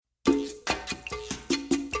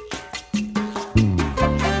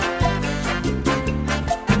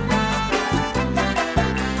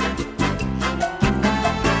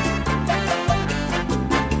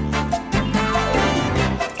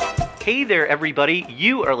there, everybody.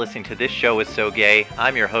 You are listening to This Show Is So Gay.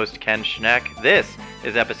 I'm your host, Ken Schneck. This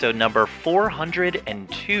is episode number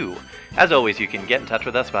 402. As always, you can get in touch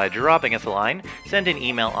with us by dropping us a line. Send an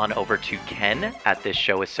email on over to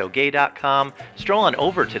ken@thisshowissogay.com. Stroll on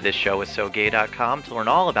over to thisshowissogay.com to learn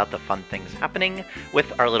all about the fun things happening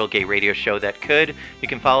with our little gay radio show that could. You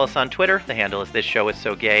can follow us on Twitter. The handle is This Show Is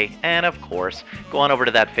So Gay. And of course, go on over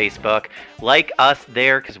to that Facebook. Like us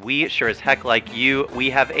there, because we sure as heck like you. We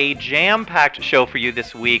have a jam-packed show for you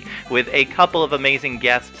this week with a couple of amazing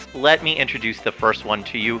guests. Let me introduce the first one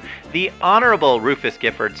to you. The Honorable Rufus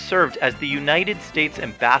Gifford served as the United States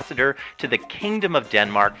Ambassador to the Kingdom of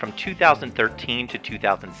Denmark from 2013 to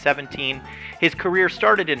 2017. His career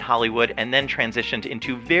started in Hollywood and then transitioned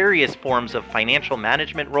into various forms of financial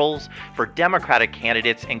management roles for Democratic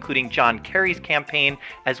candidates, including John Kerry's campaign,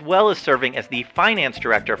 as well as serving as the finance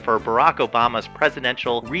director for Barack Obama's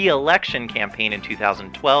presidential re-election campaign in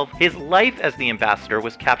 2012. His life as the ambassador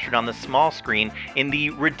was captured on the small screen in the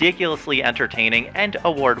ridiculously entertaining and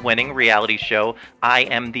award-winning reality show I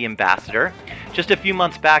Am the Ambassador. Just a few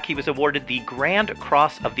months back, he was awarded the Grand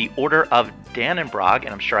Cross of the Order of Dannebrog, and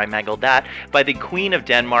I'm sure I mangled that, by the Queen of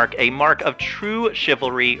Denmark, a mark of true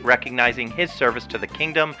chivalry recognizing his service to the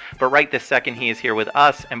kingdom. But right this second, he is here with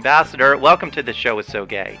us. Ambassador, welcome to The Show Is So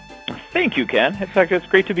Gay. Thank you, Ken. In fact, it's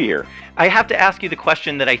great to be here. I have to ask you the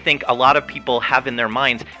question that I think a lot of people have in their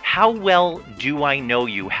minds. How well do I know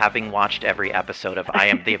you, having watched every episode of I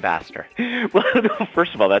Am the Ambassador? Well,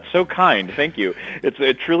 first of all, that's so kind. Thank you. It's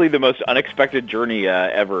truly the most unexpected journey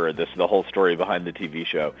ever, the whole story behind the TV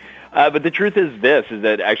show. But the truth is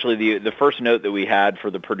that actually the first note that we had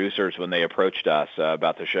for the producers when they approached us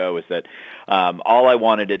about the show is that all I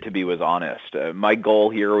wanted it to be was honest. My goal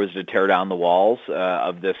here was to tear down the walls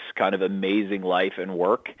of this kind of amazing life and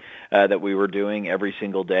work that we were doing every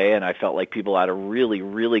single day, and I felt like people had a really,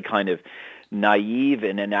 really kind of naive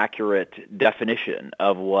and inaccurate definition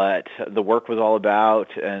of what the work was all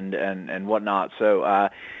about and whatnot. So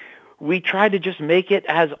we tried to just make it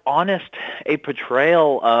as honest a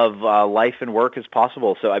portrayal of life and work as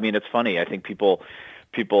possible. So, I mean, it's funny. I think people,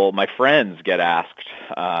 my friends get asked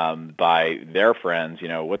by their friends,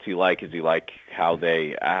 what's he like? Is he like how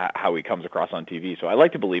he comes across on TV? So I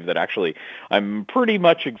like to believe that actually I'm pretty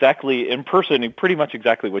much exactly in person, pretty much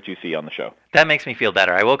exactly what you see on the show. That makes me feel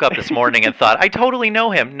better. I woke up this morning and thought, I totally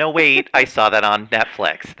know him. No, wait, I saw that on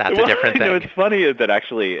Netflix. That's a different thing. What's funny is that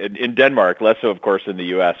actually in Denmark, less so of course in the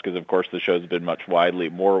U.S., because of course the show's been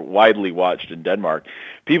more widely watched in Denmark,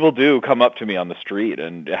 people do come up to me on the street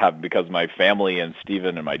and because my family and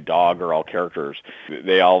Steven and my dog are all characters,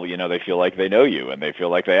 they all, they feel like they know you, and they feel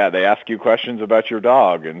like they ask you questions about your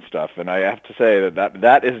dog and stuff. And I have to say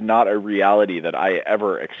that is not a reality that I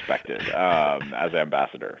ever expected as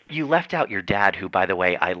ambassador. You left out your dad, who, by the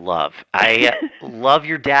way, I love. I love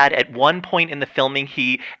your dad. At one point in the filming,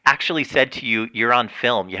 he actually said to you, "You're on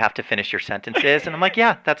film. You have to finish your sentences." And I'm like,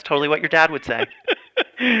 yeah, that's totally what your dad would say.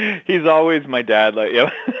 He's always my dad.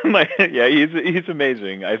 He's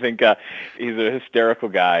amazing. I think he's a hysterical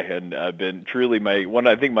guy and been truly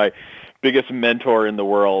my biggest mentor in the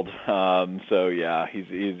world. So yeah,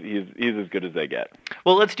 he's as good as they get.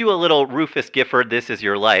 Well, let's do a little Rufus Gifford, This Is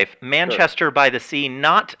Your Life. Manchester by the Sea,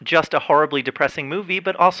 not just a horribly depressing movie,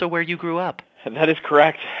 but also where you grew up. That is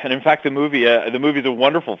correct. And in fact, the movie's a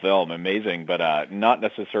wonderful film, amazing, but not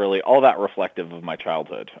necessarily all that reflective of my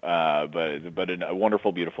childhood. But a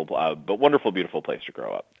wonderful, beautiful place to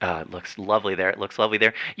grow up. It looks lovely there.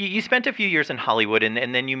 You spent a few years in Hollywood,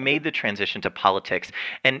 and then you made the transition to politics.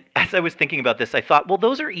 And as I was thinking about this, I thought, well,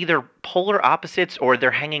 those are either polar opposites or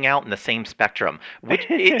they're hanging out in the same spectrum,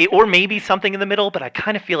 or maybe something in the middle. But I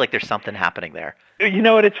kind of feel like there's something happening there. You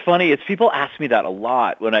know what? It's funny. It's people ask me that a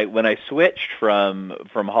lot when I switched from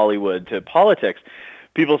Hollywood to politics.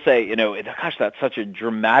 People say, gosh, that's such a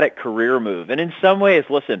dramatic career move. And in some ways,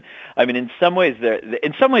 listen, I mean, in some ways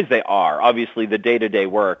they are. Obviously, the day-to-day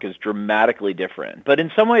work is dramatically different. But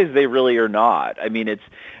in some ways, they really are not. I mean, it's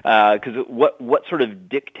because what sort of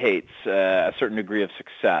dictates a certain degree of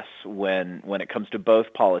success when it comes to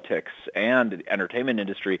both politics and the entertainment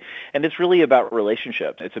industry. And it's really about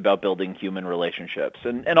relationships. It's about building human relationships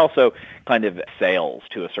and also kind of sales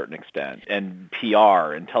to a certain extent and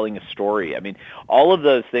PR and telling a story. I mean, all of of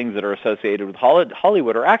those things that are associated with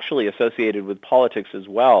Hollywood are actually associated with politics as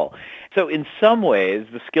well. So in some ways,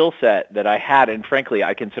 the skill set that I had, and frankly,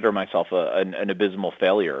 I consider myself an abysmal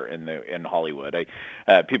failure in Hollywood.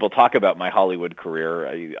 People talk about my Hollywood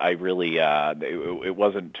career. I really, it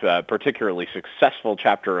wasn't a particularly successful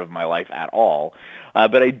chapter of my life at all.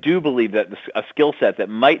 But I do believe that a skill set that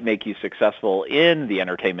might make you successful in the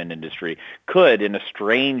entertainment industry could, in a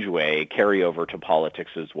strange way, carry over to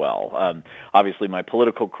politics as well. Obviously, my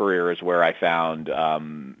political career is where I found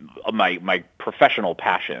my professional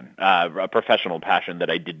passion, a professional passion that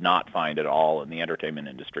I did not find at all in the entertainment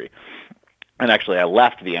industry. And actually, I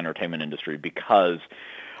left the entertainment industry because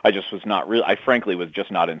I frankly was just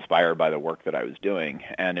not inspired by the work that I was doing.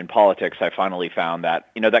 And in politics, I finally found that,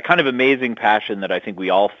 that kind of amazing passion that I think we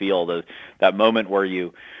all feel, that moment where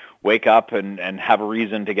you wake up and have a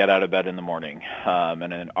reason to get out of bed in the morning,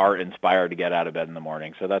 and are inspired to get out of bed in the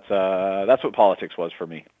morning. So that's what politics was for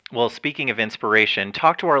me. Well, speaking of inspiration,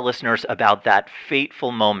 talk to our listeners about that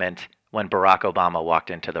fateful moment when Barack Obama walked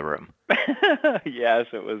into the room. Yes,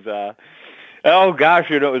 it was... Oh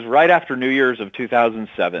gosh, it was right after New Year's of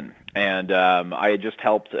 2007, and I had just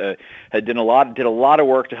helped, did a lot of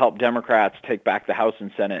work to help Democrats take back the House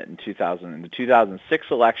and Senate in the 2006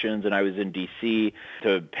 elections, and I was in D.C.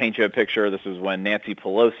 To paint you a picture. This was when Nancy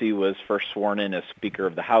Pelosi was first sworn in as Speaker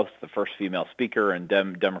of the House, the first female Speaker, and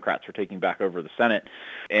Democrats were taking back over the Senate.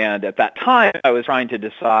 And at that time, I was trying to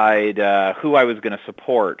decide who I was going to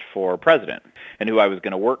support for president and who I was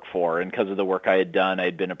going to work for. And because of the work I had done, I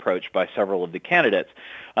had been approached by several of the candidates.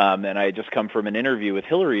 And I had just come from an interview with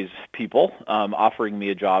Hillary's people offering me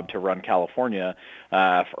a job to run California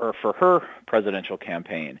for her presidential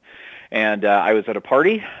campaign. And I was at a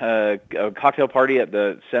party, a cocktail party at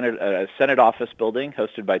the Senate office building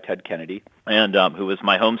hosted by Ted Kennedy, and who was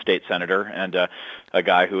my home state senator, and a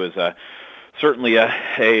guy who was certainly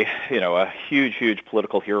a huge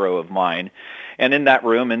political hero of mine. And in that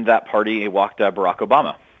room, in that party, walked Barack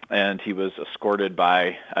Obama. And he was escorting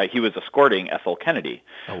Ethel Kennedy,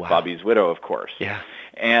 oh, wow. Bobby's widow, of course. Yeah.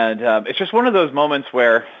 And it's just one of those moments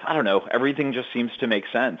where, I don't know, everything just seems to make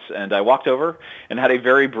sense. And I walked over and had a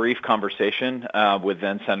very brief conversation with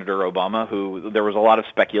then Senator Obama, who there was a lot of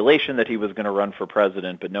speculation that he was going to run for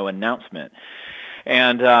president, but no announcement.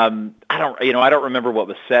 And I don't remember what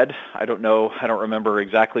was said. I don't remember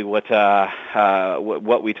exactly what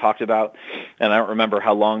we talked about, and I don't remember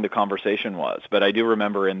how long the conversation was. But I do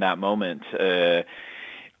remember in that moment, I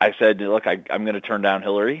said, "Look, I'm going to turn down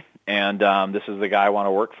Hillary, and this is the guy I want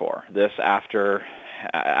to work for." This after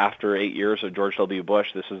 8 years of George W.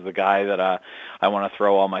 Bush, this is the guy that I want to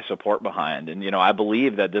throw all my support behind. And, I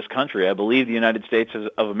believe that I believe the United States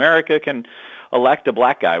of America can elect a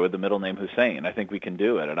black guy with the middle name Hussein. I think we can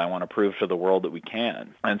do it, and I want to prove to the world that we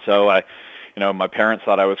can. And so my parents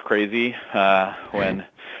thought I was crazy when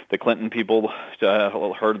the Clinton people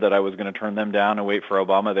heard that I was going to turn them down and wait for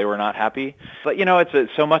Obama. They were not happy. But,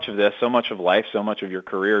 it's so much of this, so much of life, so much of your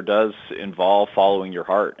career does involve following your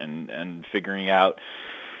heart and figuring out,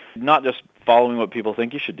 not just following what people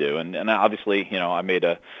think you should do. And obviously, I made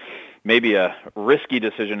maybe a risky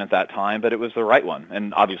decision at that time, but it was the right one,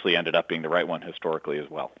 and obviously ended up being the right one historically as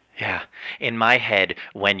well. Yeah. In my head,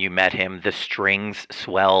 when you met him, the strings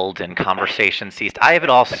swelled and conversation ceased. I have it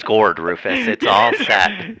all scored, Rufus. It's all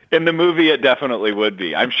set. In the movie, it definitely would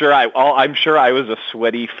be. I'm sure I was a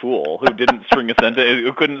sweaty fool who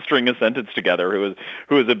couldn't string a sentence together,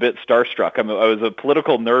 who was a bit starstruck. I was a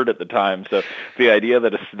political nerd at the time, so the idea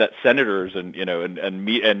that senators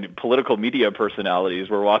and political media personalities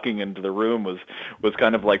were walking into the room was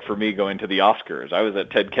kind of like for me going to the Oscars. I was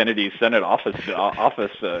at Ted Kennedy's Senate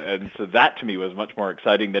office. And so that to me was much more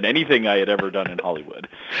exciting than anything I had ever done in Hollywood.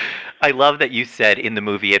 I love that you said in the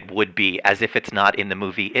movie it would be, as if it's not in the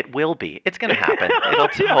movie, it will be. It's going to happen. It'll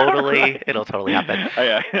totally happen.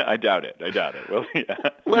 I doubt it. Well, yeah.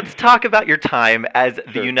 Let's talk about your time as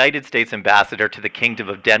the United States ambassador to the Kingdom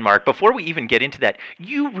of Denmark. Before we even get into that,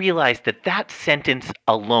 you realize that sentence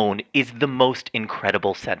alone is the most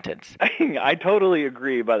incredible sentence. I totally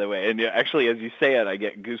agree, by the way. And actually, as you say it, I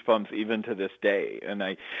get goosebumps even to this day. And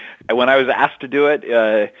when I was asked to do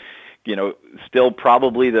it, still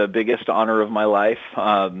probably the biggest honor of my life.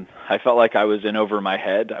 I felt like I was in over my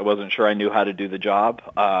head. I wasn't sure I knew how to do the job.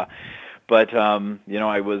 But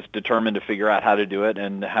I was determined to figure out how to do it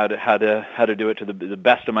and how to do it to the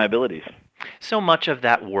best of my abilities. So much of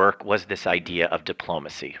that work was this idea of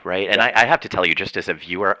diplomacy, right? And I have to tell you, just as a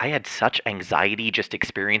viewer, I had such anxiety just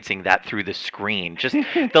experiencing that through the screen. Just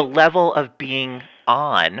the level of being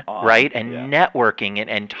on, right? And networking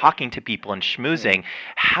and talking to people and schmoozing.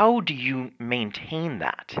 How do you maintain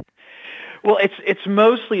that? Well, it's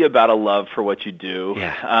mostly about a love for what you do.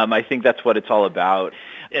 Yeah. I think that's what it's all about.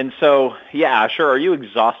 And so, yeah, sure. Are you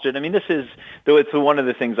exhausted? I mean, though it's one of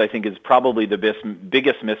the things I think is probably the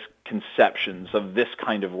biggest misconceptions of this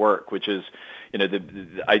kind of work, which is,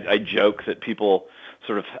 I joke that people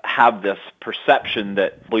sort of have this perception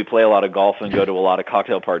that we play a lot of golf and go to a lot of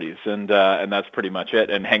cocktail parties, and that's pretty much it,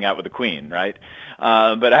 and hang out with the Queen, right?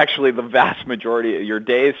 But actually, the vast majority of your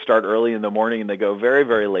days start early in the morning and they go very,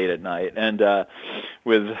 very late at night, and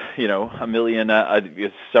with a million,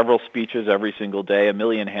 several speeches every single day, a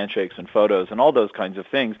million handshakes and photos, and all those kinds of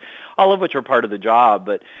things, all of which are part of the job.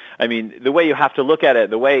 But I mean, the way you have to look at it,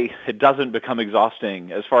 the way it doesn't become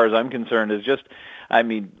exhausting, as far as I'm concerned, is just,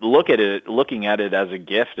 looking at it as a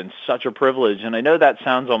gift and such a privilege. And I know that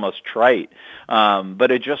sounds almost trite,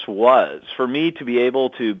 but it just was. For me to be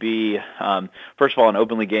able to be, first of all, an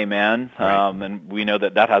openly gay man, and we know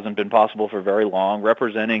that hasn't been possible for very long,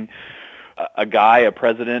 representing a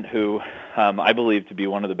president who I believe to be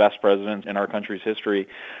one of the best presidents in our country's history,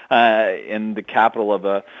 in the capital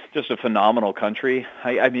of just a phenomenal country.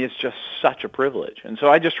 I mean, it's just such a privilege. And so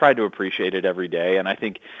I just tried to appreciate it every day. And I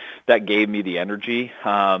think that gave me the energy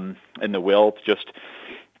and the will to just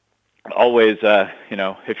always,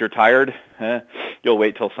 if you're tired, you'll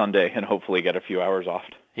wait till Sunday and hopefully get a few hours off.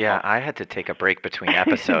 Yeah, I had to take a break between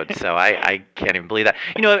episodes, so I can't even believe that.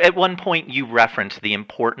 At one point you referenced the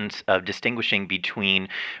importance of distinguishing between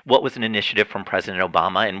what was an initiative from President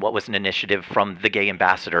Obama and what was an initiative from the gay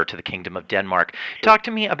ambassador to the Kingdom of Denmark. Talk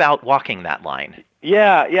to me about walking that line.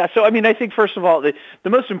 Yeah. So, I mean, I think, first of all, the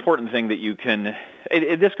most important thing that you can,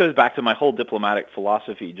 this goes back to my whole diplomatic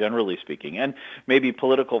philosophy, generally speaking, and maybe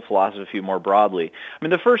political philosophy more broadly. I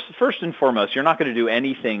mean, the first and foremost, you're not going to do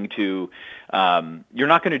anything to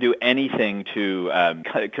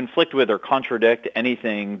conflict with or contradict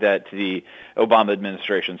anything that the Obama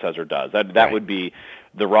administration says or does. That would be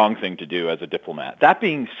the wrong thing to do as a diplomat. That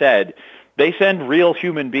being said, they send real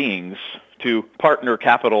human beings to partner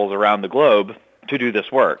capitals around the globe to do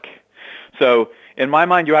this work. So in my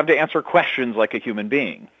mind, you have to answer questions like a human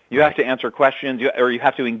being. You have to answer questions, or you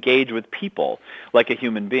have to engage with people like a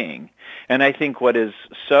human being. And I think what is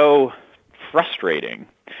so frustrating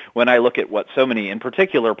when I look at what so many, in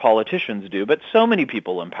particular politicians do, but so many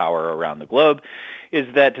people in power around the globe,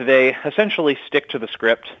 is that they essentially stick to the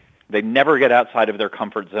script. They never get outside of their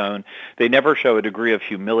comfort zone. They never show a degree of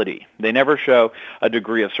humility. They never show a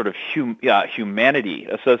degree of sort of humanity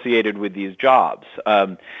associated with these jobs.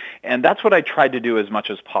 And that's what I tried to do as much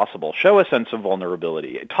as possible. Show a sense of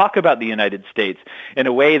vulnerability. Talk about the United States in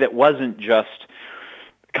a way that wasn't just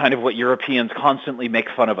kind of what Europeans constantly make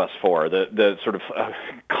fun of us for, the sort of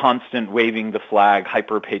constant waving the flag,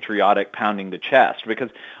 hyper-patriotic pounding the chest, because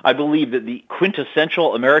I believe that the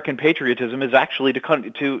quintessential American patriotism is actually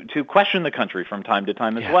to question the country from time to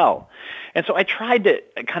time as well. And so I tried to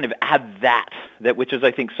kind of add that which is,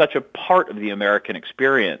 I think, such a part of the American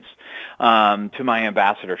experience to my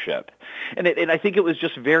ambassadorship. And I think it was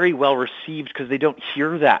just very well received because they don't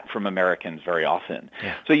hear that from Americans very often.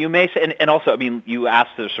 Yeah. So you may say, and also, I mean, you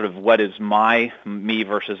asked the sort of what is me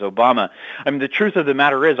versus Obama. I mean, the truth of the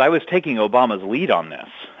matter is I was taking Obama's lead on this.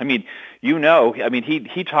 I mean,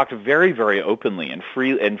 he talked very, very openly and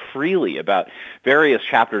freely about various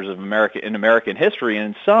chapters of American history,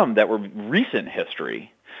 and some that were recent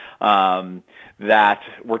history. That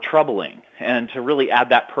were troubling, and to really add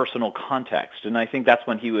that personal context. And I think that's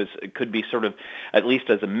when he could be sort of, at least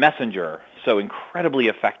as a messenger, so incredibly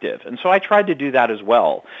effective. And so I tried to do that as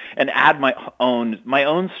well, and add my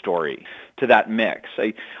own story to that mix.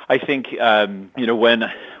 I think when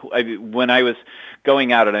I was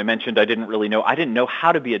going out, and I mentioned I didn't know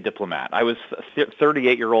how to be a diplomat. I was a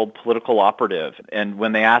 38-year-old political operative, and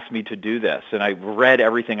when they asked me to do this, and I read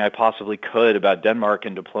everything I possibly could about Denmark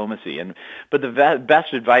and diplomacy, but the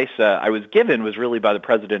best advice I was given was really by the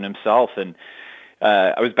president himself. And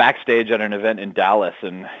I was backstage at an event in Dallas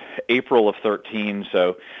in April of 2013,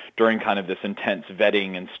 so during kind of this intense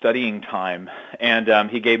vetting and studying time,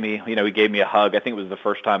 and he gave me a hug. I think it was the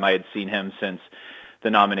first time I had seen him since the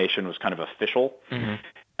nomination was kind of official. Mm-hmm.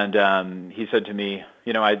 And he said to me,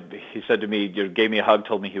 gave me a hug,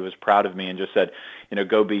 told me he was proud of me, and just said,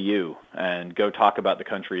 go be you and go talk about the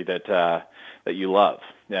country that you love.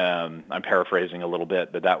 I'm paraphrasing a little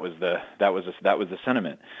bit, but that was the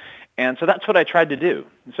sentiment. And so that's what I tried to do.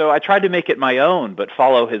 So I tried to make it my own, but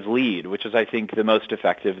follow his lead, which is, I think, the most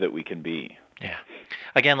effective that we can be. Yeah.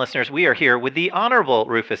 Again, listeners, we are here with the Honorable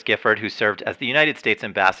Rufus Gifford, who served as the United States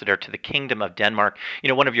Ambassador to the Kingdom of Denmark. You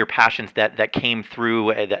know, one of your passions that came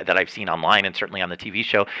through that I've seen online and certainly on the TV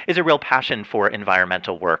show is a real passion for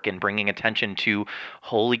environmental work and bringing attention to,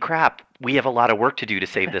 holy crap, we have a lot of work to do to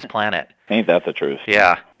save this planet. Ain't that the truth?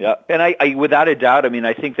 Yeah. Yeah. And I without a doubt, I mean,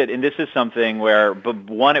 I think that, and this is something where, but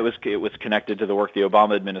one, it was connected to the work the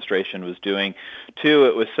Obama administration was doing. Two,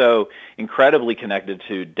 it was so incredibly connected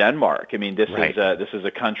to Denmark. I mean, this is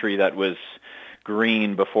a country that was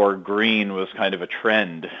green before green was kind of a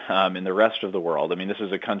trend in the rest of the world. I mean, this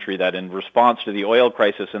is a country that in response to the oil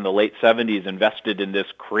crisis in the late 70s invested in this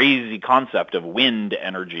crazy concept of wind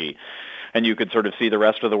energy. And you could sort of see the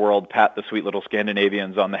rest of the world pat the sweet little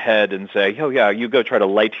Scandinavians on the head and say, "Oh yeah, you go try to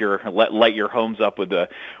light your homes up with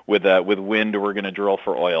wind, or we're going to drill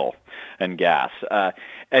for oil and gas."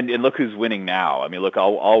 And look who's winning now. I mean, look,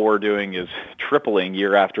 all we're doing is tripling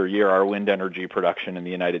year after year our wind energy production in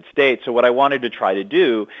the United States. So what I wanted to try to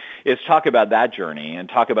do is talk about that journey and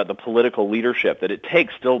talk about the political leadership that it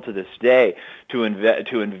takes still to this day to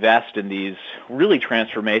invest in these really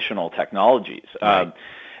transformational technologies. Right.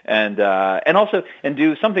 And also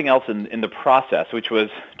do something else in the process, which was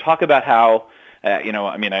talk about how,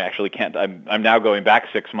 I mean, I actually can't, I'm now going back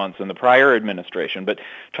 6 months in the prior administration, but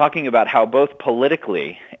talking about how both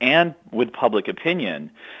politically and with public opinion,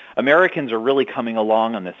 Americans are really coming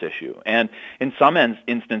along on this issue, and in some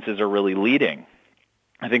instances are really leading.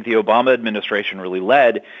 I think the Obama administration really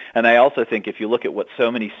led, and I also think if you look at what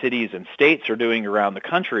so many cities and states are doing around the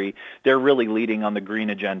country, they're really leading on the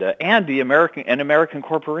green agenda, and American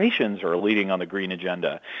corporations are leading on the green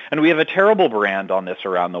agenda. And we have a terrible brand on this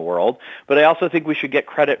around the world, but I also think we should get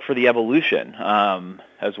credit for the evolution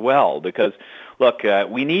as well, because look,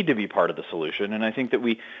 we need to be part of the solution, and I think that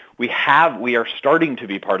we are starting to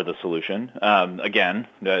be part of the solution. Again,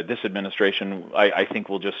 this administration, I think,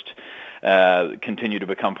 will just continue to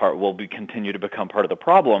become part of the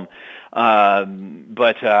problem.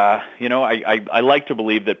 But I like to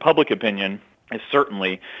believe that public opinion is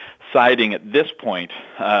certainly siding at this point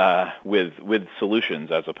with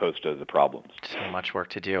solutions as opposed to the problems. So much work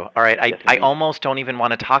to do. All right, I almost don't even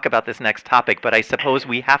want to talk about this next topic, but I suppose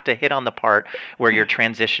we have to hit on the part where you're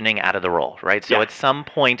transitioning out of the role, right? So at some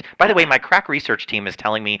point, by the way, my crack research team is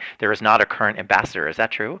telling me there is not a current ambassador. Is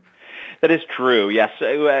that true? That is true, yes.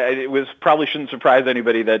 It probably shouldn't surprise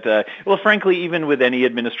anybody that, frankly, even with any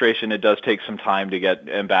administration, it does take some time to get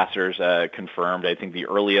ambassadors confirmed. I think the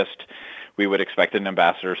earliest we would expect an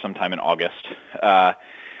ambassador sometime in August.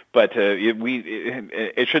 But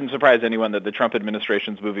it shouldn't surprise anyone that the Trump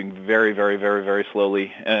administration is moving very, very, very, very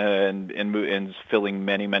slowly and filling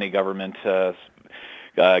many, many government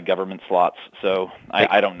slots. So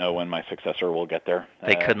I don't know when my successor will get there.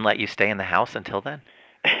 They couldn't let you stay in the House until then?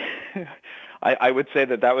 I would say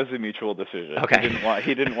that was a mutual decision. Okay.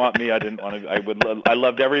 He didn't want me. I didn't want to. I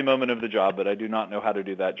loved every moment of the job, but I do not know how to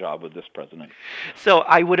do that job with this president. So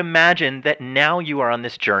I would imagine that now you are on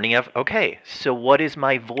this journey of, okay, so what is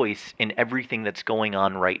my voice in everything that's going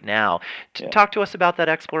on right now? Talk to us about that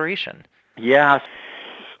exploration. Yeah.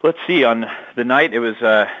 Let's see. On the night, it was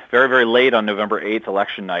very, very late on November 8th,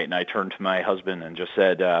 election night, and I turned to my husband and just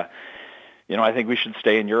said, I think we should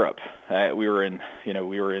stay in Europe. We were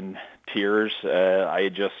in tears. I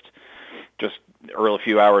had just a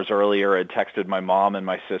few hours earlier, I texted my mom and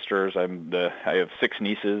my sisters. I have 6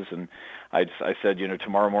 nieces, and I said,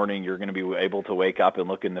 tomorrow morning you're going to be able to wake up and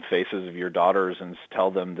look in the faces of your daughters and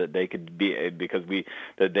tell them that they could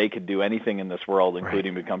that they could do anything in this world,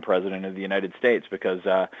 including become president of the United States, because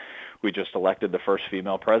we just elected the first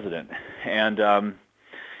female president. And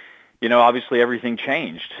obviously everything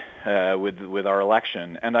changed with our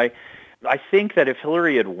election. And I think that if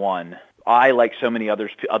Hillary had won, I, like so many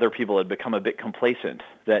other people, had become a bit complacent.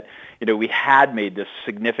 That we had made this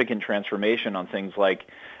significant transformation on things like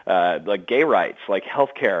gay rights, like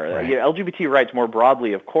healthcare, LGBT rights more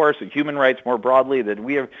broadly, of course, and human rights more broadly. That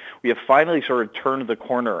we have finally sort of turned the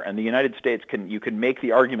corner, and the United States you can make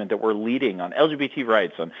the argument that we're leading on LGBT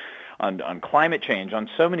rights, on climate change, on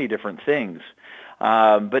so many different things.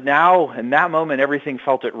 But now, in that moment, everything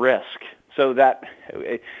felt at risk. So that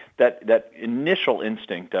initial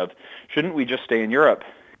instinct of shouldn't we just stay in Europe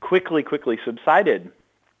quickly subsided,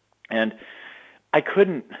 and I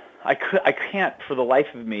can't for the life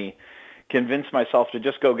of me convince myself to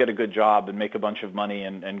just go get a good job and make a bunch of money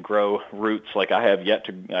and grow roots like I have yet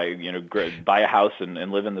to buy a house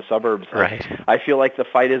and live in the suburbs. Right. I feel like the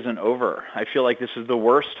fight isn't over. I feel like this is the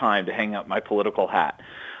worst time to hang up my political hat.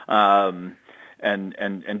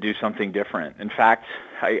 And do something different. In fact,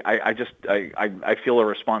 I feel a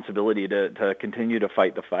responsibility to continue to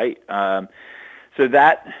fight the fight. So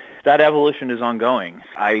that evolution is ongoing.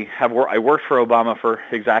 I worked for Obama for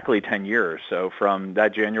exactly 10 years. So from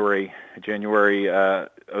that January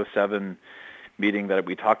 '07 meeting that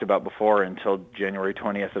we talked about before until January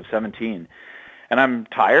 20th of 17. And I'm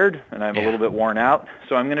tired and I'm a little bit worn out.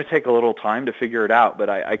 So I'm going to take a little time to figure it out. But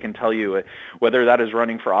I can tell you whether that is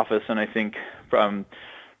running for office, and I think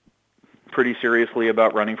pretty seriously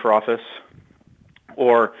about running for office,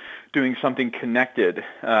 or doing something connected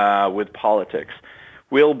with politics,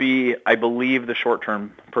 will be, I believe, the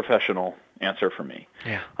short-term professional answer for me.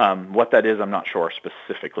 Yeah. What that is, I'm not sure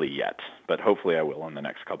specifically yet, but hopefully I will in the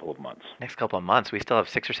next couple of months. Next couple of months. We still have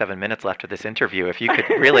 6 or 7 minutes left of this interview. If you could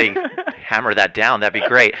really hammer that down, that'd be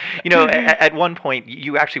great. At one point,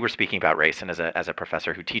 you actually were speaking about race, and as a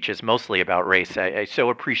professor who teaches mostly about race, I so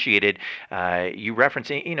appreciated you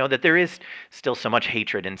referencing, that there is still so much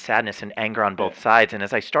hatred and sadness and anger on both sides. And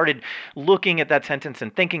as I started looking at that sentence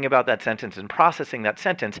and thinking about that sentence and processing that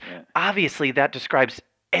sentence, obviously that describes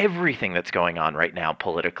everything that's going on right now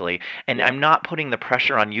politically, and I'm not putting the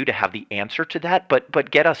pressure on you to have the answer to that, but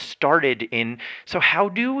get us started in. So how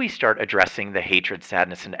do we start addressing the hatred,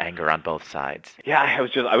 sadness, and anger on both sides? Yeah, I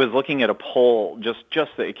was looking at a poll just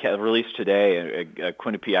that released today, a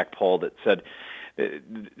Quinnipiac poll that said,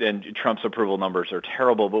 and Trump's approval numbers are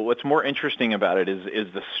terrible, but what's more interesting about it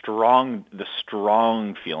is the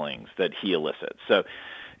strong feelings that he elicits. So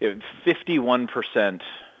 51%.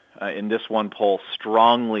 In this one poll,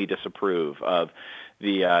 strongly disapprove of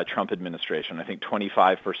the Trump administration. I think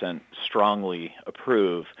 25% strongly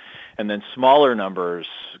approve, and then smaller numbers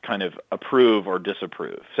kind of approve or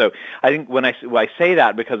disapprove. So I think when I say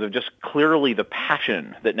that because of just clearly the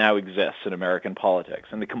passion that now exists in American politics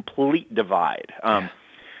and the complete divide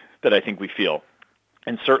that I think we feel,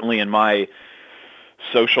 and certainly in my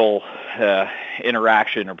social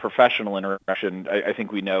interaction or professional interaction, I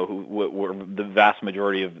think we know where the vast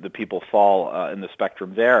majority of the people fall in the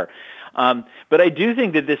spectrum there. But I do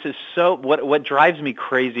think that this is so, what drives me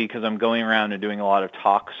crazy, because I'm going around and doing a lot of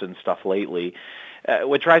talks and stuff lately,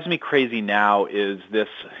 what drives me crazy now is this,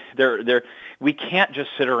 we can't just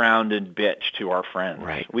sit around and bitch to our friends.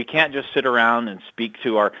 Right. We can't just sit around and speak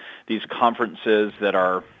to these conferences that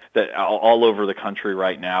are all over the country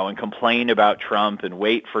right now and complain about Trump and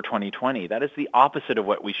wait for 2020. That is the opposite of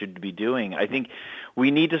what we should be doing. I think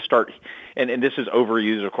we need to start, and this is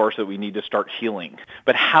overused, of course, that we need to start healing.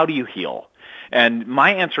 But how do you heal? And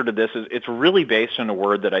my answer to this is it's really based on a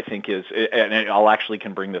word that I think is, and I'll actually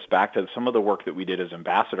can bring this back to some of the work that we did as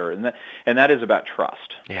ambassador, and that is about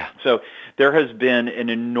trust. Yeah. So there has been an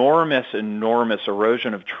enormous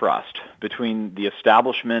erosion of trust between the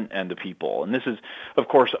establishment and the people. And this is, of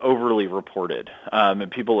course, overly reported, and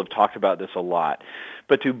people have talked about this a lot.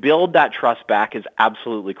 But to build that trust back is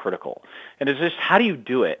absolutely critical. And it's just, how do you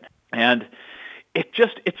do it? And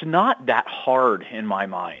it's not that hard in my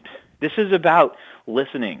mind. This is about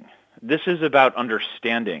listening. This is about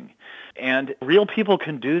understanding. And real people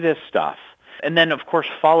can do this stuff. And then, of course,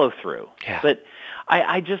 follow through. Yeah. But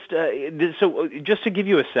I just, so just to give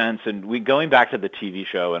you a sense, and going back to the TV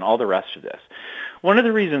show and all the rest of this, one of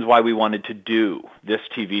the reasons why we wanted to do this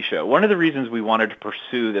TV show, one of the reasons we wanted to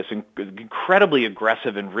pursue this incredibly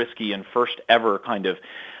aggressive and risky and first ever kind of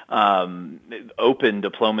open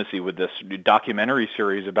diplomacy with this documentary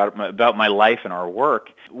series about my life and our work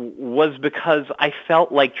was because I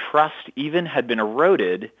felt like trust even had been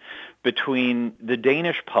eroded between the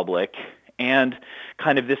Danish public and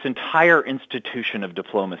kind of this entire institution of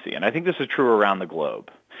diplomacy. And I think this is true around the globe.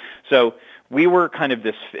 So we were kind of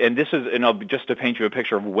this, and this is, and just to paint you a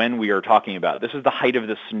picture of when we are talking about, this is the height of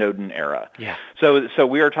the Snowden era. Yeah. So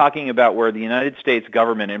we are talking about where the United States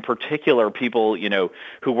government, in particular people,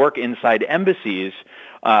 who work inside embassies,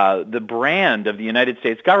 the brand of the United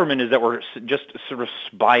States government is that we're just sort of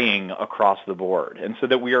spying across the board. And so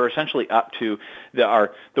that we are essentially up to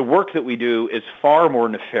the work that we do is far more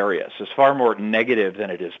nefarious, is far more negative than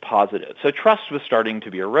it is positive. So trust was starting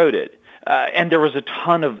to be eroded. And there was a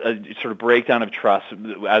ton of sort of breakdown of trust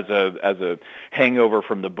as a hangover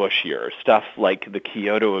from the Bush years. Stuff like the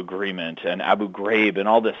Kyoto Agreement and Abu Ghraib and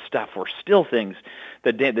all this stuff were still things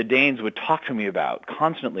that the Danes would talk to me about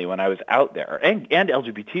constantly when I was out there, and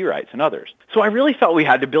LGBT rights and others. So I really felt we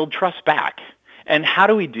had to build trust back. And how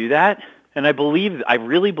do we do that? And I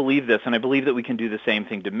really believe this, and I believe that we can do the same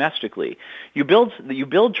thing domestically. You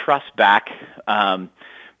build trust back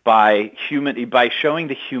by showing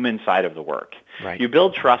the human side of the work. Right. You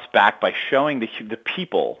build trust back by showing the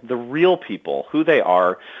people, the real people, who they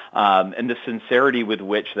are, and the sincerity with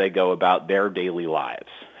which they go about their daily lives.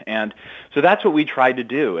 And so that's what we tried to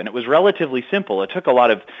do, and it was relatively simple. It took a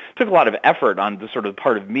lot of effort on the sort of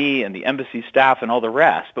part of me and the embassy staff and all the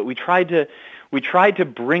rest, but we tried to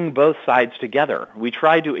bring both sides together. We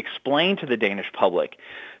tried to explain to the Danish public,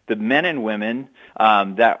 the men and women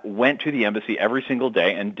that went to the embassy every single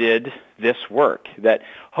day and did this work that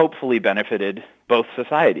hopefully benefited both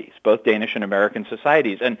societies, both Danish and American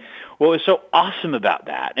societies. And what was so awesome about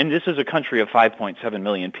that, and this is a country of 5.7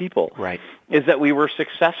 million people, right, is that we were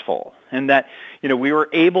successful and that we were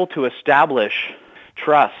able to establish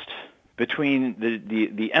trust between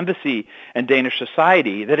the embassy and Danish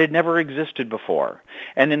society that had never existed before.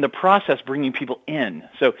 And in the process, bringing people in.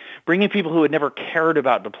 So bringing people who had never cared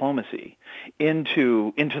about diplomacy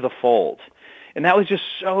into the fold. And that was just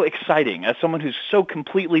so exciting as someone who's so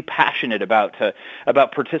completely passionate about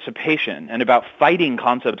participation and about fighting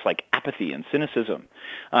concepts like apathy and cynicism.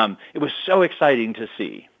 It was so exciting to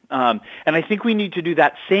see. And I think we need to do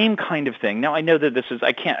that same kind of thing. Now, I know that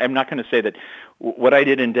I'm not going to say that what I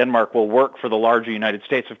did in Denmark will work for the larger United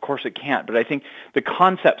States. Of course it can't. But I think the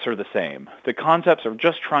concepts are the same. The concepts of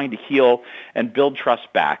just trying to heal and build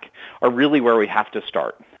trust back are really where we have to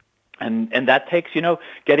start. And that takes,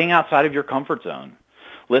 getting outside of your comfort zone,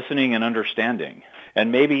 listening and understanding,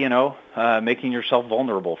 and maybe, making yourself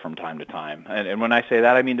vulnerable from time to time. And when I say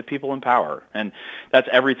that, I mean the people in power. And that's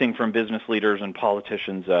everything from business leaders and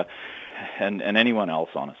politicians and anyone else,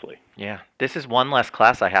 honestly. Yeah, this is one less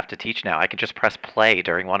class I have to teach now. I can just press play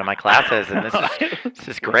during one of my classes, and this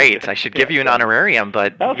is great. I should give you an honorarium,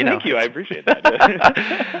 but thank you. I appreciate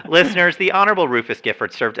that. Listeners, the Honorable Rufus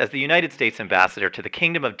Gifford served as the United States Ambassador to the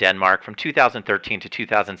Kingdom of Denmark from 2013 to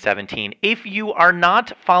 2017. If you are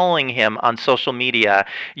not following him on social media,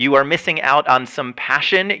 you are missing out on some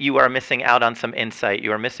passion. You are missing out on some insight.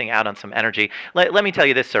 You are missing out on some energy. Let me tell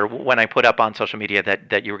you this, sir. When I put up on social media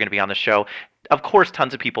that you were going to be on the show, of course,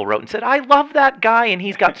 tons of people wrote and said, I love that guy, and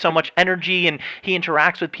he's got so much energy, and he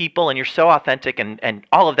interacts with people, and you're so authentic, and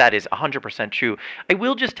all of that is 100% true. I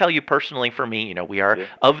will just tell you personally, for me, we are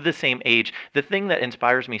of the same age. The thing that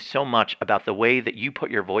inspires me so much about the way that you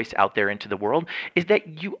put your voice out there into the world is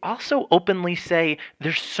that you also openly say,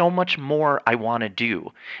 there's so much more I want to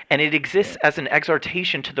do. And it exists as an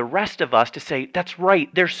exhortation to the rest of us to say, that's right,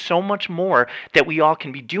 there's so much more that we all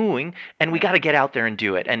can be doing, and we got to get out there and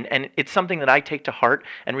do it. And it's something that I take to heart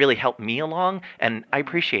and really help me along, and I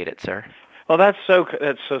appreciate it, sir. Well, that's so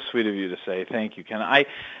sweet of you to say. Thank you, Ken.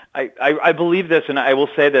 I believe this, and I will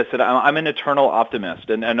say this, that I'm an eternal optimist,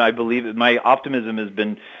 and I believe that my optimism has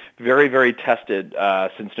been very, very tested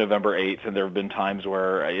since November 8th, and there have been times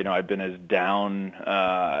where I've been as down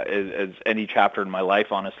as any chapter in my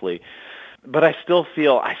life, honestly. But I still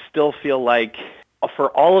feel like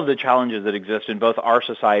for all of the challenges that exist in both our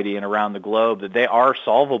society and around the globe, that they are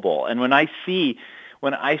solvable. And when I see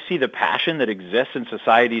the passion that exists in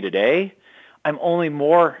society today, I'm only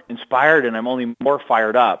more inspired and I'm only more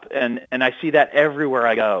fired up. And I see that everywhere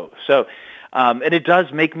I go. So, and it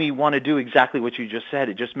does make me want to do exactly what you just said.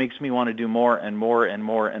 It just makes me want to do more and more and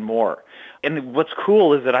more and more. And what's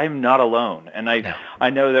cool is that I'm not alone. And I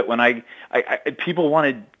know that when people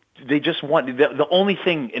wanted, they just want, the only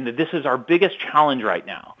thing, and this is our biggest challenge right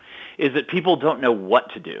now, is that people don't know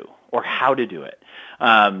what to do or how to do it.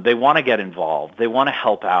 They want to get involved. They want to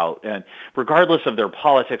help out. And regardless of their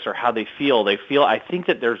politics or how they feel, I think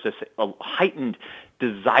that there's this heightened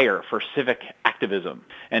desire for civic activism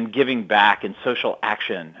and giving back and social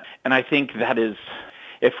action. And I think that is,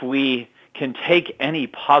 if we can take any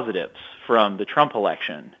positives from the Trump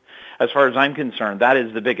election, as far as I'm concerned, that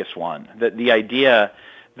is the biggest one. That the idea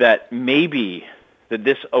that maybe that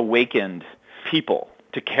this awakened people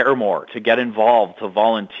to care more, to get involved, to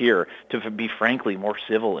volunteer, to be frankly more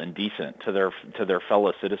civil and decent to their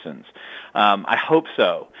fellow citizens. I hope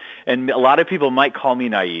so. And a lot of people might call me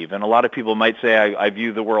naive, and a lot of people might say I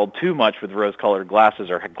view the world too much with rose-colored glasses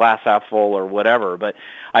or glass half full or whatever. But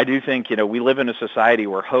I do think we live in a society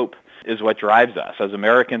where hope is what drives us. As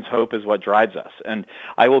Americans, hope is what drives us, and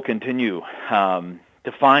I will continue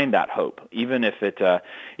to find that hope, even if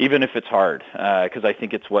it's hard, because I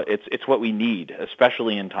think it's what we need,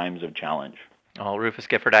 especially in times of challenge. Oh, Rufus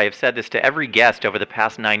Gifford, I have said this to every guest over the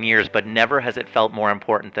past 9 years, but never has it felt more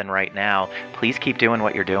important than right now. Please keep doing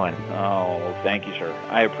what you're doing. Oh, thank you, sir.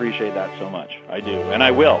 I appreciate that so much. I do, and I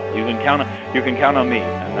will. You can count on me,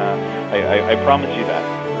 and I promise you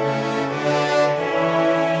that.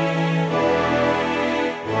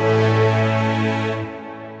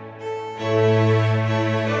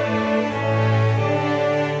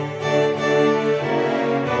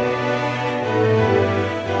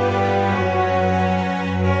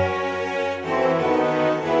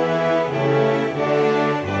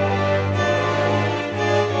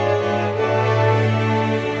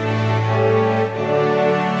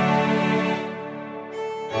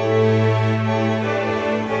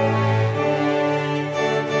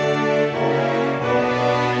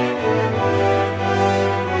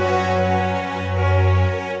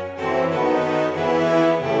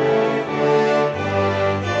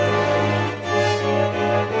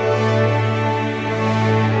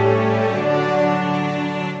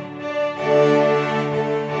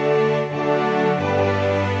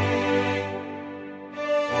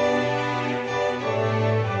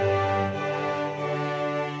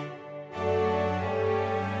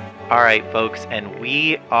 All right, folks, and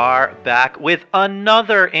we are back with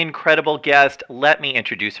another incredible guest. Let me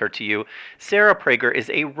introduce her to you. Sarah Prager is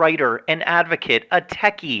a writer, an advocate, a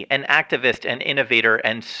techie, an activist, an innovator,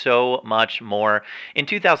 and so much more. In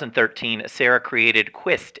 2013, Sarah created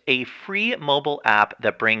Quist, a free mobile app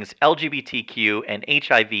that brings LGBTQ and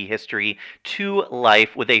HIV history to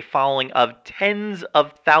life with a following of tens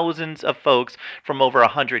of thousands of folks from over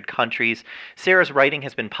 100 countries. Sarah's writing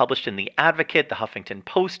has been published in The Advocate, The Huffington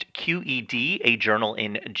Post, QED, a journal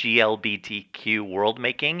in GLBTQ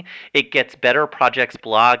world-making. It Gets Better Project's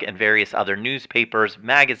blog and various other newspapers,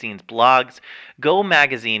 magazines, blogs. Go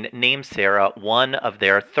Magazine named Sarah one of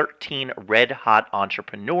their 13 red-hot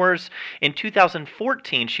entrepreneurs. In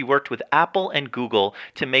 2014, she worked with Apple and Google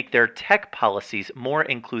to make their tech policies more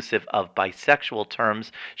inclusive of bisexual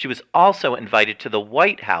terms. She was also invited to the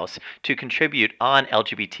White House to contribute on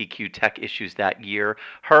LGBTQ tech issues that year.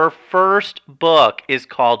 Her first book is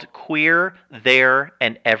called Queer, There,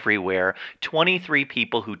 and Everywhere, 23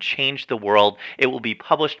 People Who Changed the World. It will be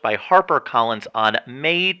published by HarperCollins on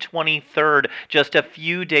May 23rd, just a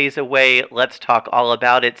few days away. Let's talk all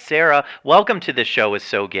about it. Sarah, welcome to The Show Is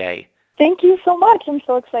So Gay. Thank you so much. I'm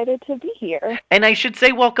so excited to be here. And I should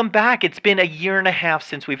say welcome back. It's been a year and a half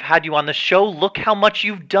since we've had you on the show. Look how much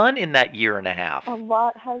you've done in that year and a half. A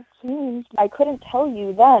lot has changed. I couldn't tell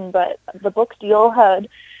you then, but the book deal had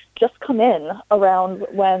just come in around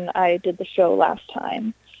when I did the show last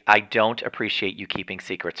time. I don't appreciate you keeping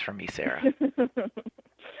secrets from me, Sarah.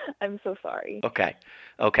 I'm so sorry.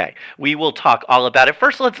 Okay. We will talk all about it.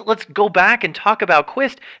 First, let's go back and talk about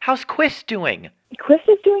Quist. How's Quist doing? Quist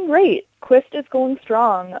is doing great. Quist is going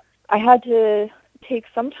strong. I had to take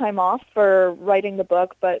some time off for writing the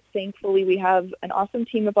book, but thankfully we have an awesome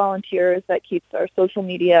team of volunteers that keeps our social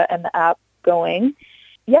media and the app going.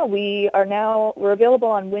 Yeah, we're available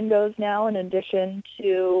on Windows now in addition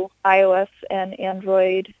to iOS and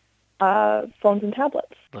Android phones and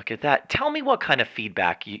tablets. Look at that. Tell me what kind of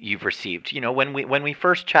feedback you've received. You know, when we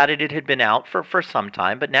first chatted, it had been out for some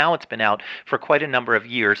time, but now it's been out for quite a number of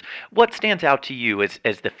years. What stands out to you as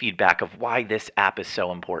the feedback of why this app is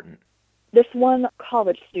so important? This one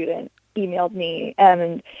college student emailed me,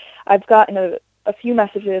 and I've gotten a few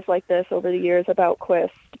messages like this over the years about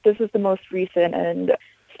Quist. This is the most recent and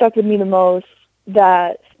stuck with me the most,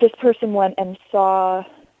 that this person went and saw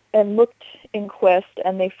and looked in Quist,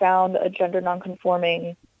 and they found a gender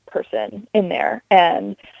nonconforming person in there.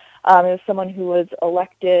 And it was someone who was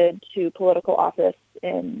elected to political office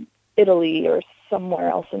in Italy or somewhere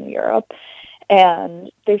else in Europe. And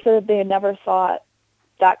they said they had never thought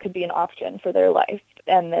that could be an option for their life,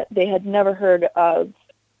 and that they had never heard of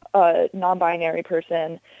a non-binary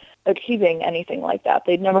person achieving anything like that.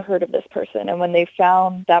 They'd never heard of this person. And when they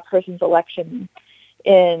found that person's election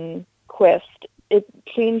in Quist, it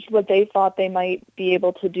changed what they thought they might be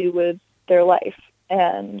able to do with their life.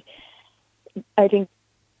 And I think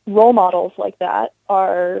role models like that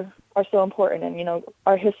are so important. And, you know,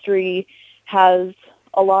 our history has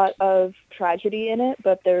a lot of tragedy in it,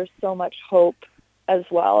 but there's so much hope as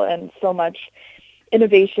well, and so much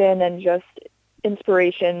innovation and just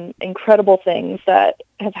inspiration, incredible things that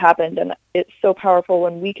have happened. And it's so powerful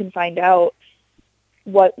when we can find out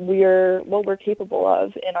what we're capable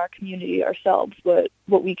of in our community ourselves, what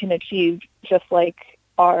we can achieve, just like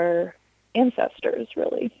our ancestors,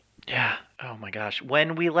 really. Yeah. Oh my gosh.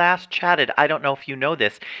 When we last chatted, I don't know if you know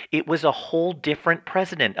this, it was a whole different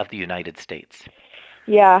president of the United States.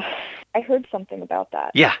 Yeah, I heard something about that.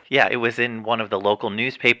 Yeah, it was in one of the local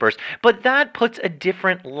newspapers. But that puts a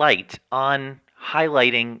different light on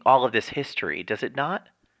highlighting all of this history, does it not?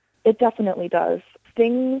 It definitely does.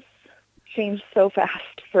 Things change so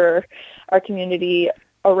fast for our community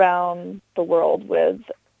around the world with,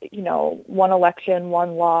 you know, one election,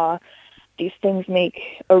 one law. These things make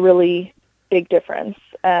a really big difference.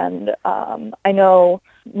 And I know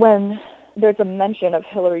when there's a mention of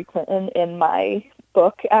Hillary Clinton in my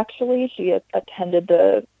book, actually, she attended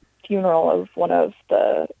the funeral of one of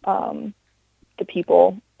the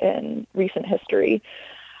people in recent history.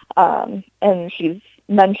 And she's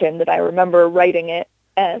mentioned that I remember writing it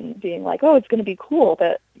and being like, oh, it's going to be cool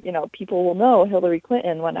that, you know, people will know Hillary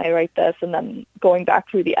Clinton when I write this. And then going back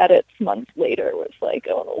through the edits months later was like,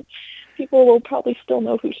 oh, people will probably still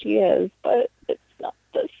know who she is, but it's not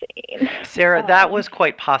the same. Sarah, that was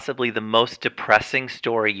quite possibly the most depressing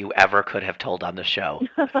story you ever could have told on the show.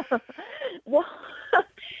 Well,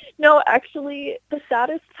 no, actually, the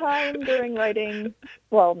saddest time during writing,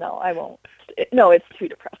 well, no, I won't. No, it's too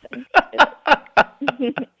depressing.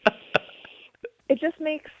 It just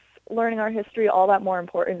makes learning our history all that more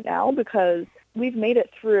important now, because we've made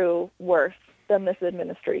it through worse the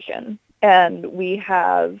misadministration, and we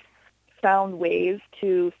have found ways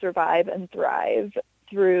to survive and thrive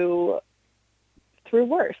through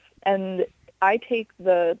worse. And I take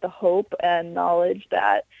the hope and knowledge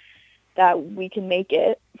that we can make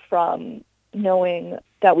it from knowing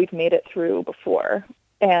that we've made it through before.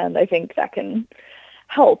 And I think that can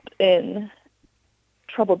help in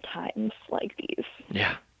troubled times like these.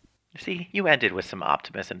 Yeah. See, you ended with some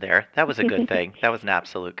optimism there. That was a good thing. That was an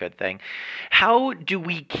absolute good thing. How do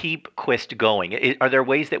we keep Quist going? Are there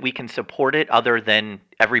ways that we can support it other than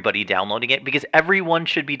everybody downloading it? Because everyone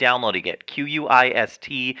should be downloading it. Quist.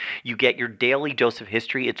 You get your daily dose of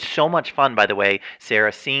history. It's so much fun, by the way,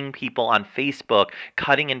 Sarah, seeing people on Facebook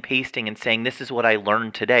cutting and pasting and saying, this is what I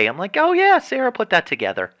learned today. I'm like, oh yeah, Sarah put that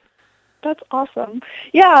together. That's awesome.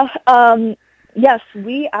 Yeah. Yes,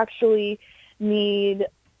 we actually need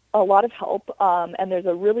a lot of help, and there's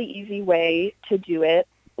a really easy way to do it.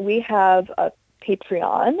 We have a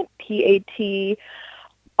Patreon,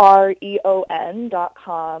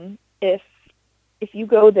 patreon.com. If you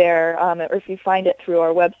go there, or if you find it through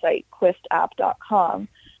our website, quistapp.com,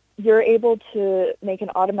 you're able to make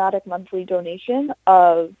an automatic monthly donation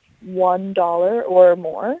of $1 or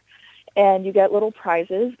more, and you get little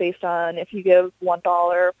prizes based on if you give $1,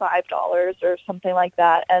 $5, or something like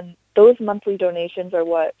that. And those monthly donations are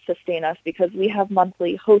what sustain us, because we have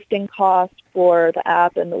monthly hosting costs for the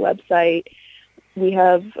app and the website. We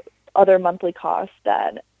have other monthly costs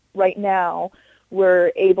that right now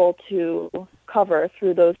we're able to cover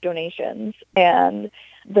through those donations. And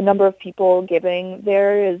the number of people giving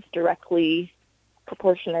there is directly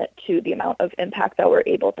proportionate to the amount of impact that we're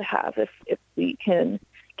able to have. If we can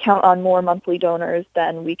count on more monthly donors,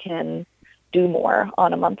 then we can do more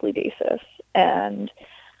on a monthly basis. And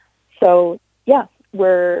so, yeah,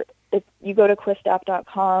 if you go to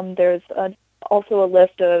quistapp.com, there's also a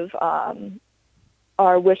list of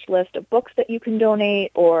our wish list of books that you can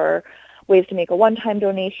donate, or ways to make a one-time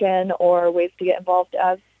donation, or ways to get involved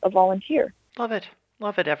as a volunteer. Love it.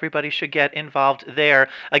 Love it. Everybody should get involved there.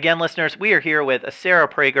 Again, listeners, we are here with Sarah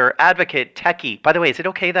Prager, advocate, techie. By the way, is it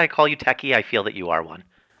okay that I call you techie? I feel that you are one.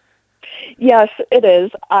 Yes, it is.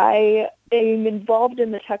 I am involved in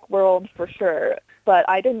the tech world for sure, but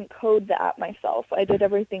I didn't code the app myself. I did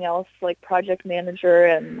everything else, like project manager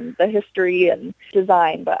and the history and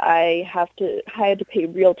design, but I had to pay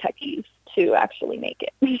real techies to actually make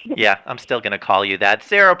it. Yeah, I'm still going to call you that.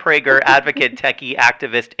 Sarah Prager, advocate, techie,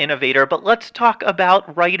 activist, innovator. But let's talk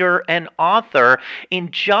about writer and author. In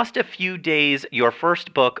just a few days, your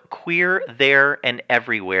first book, Queer There and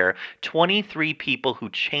Everywhere, 23 People Who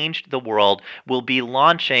Changed the World, will be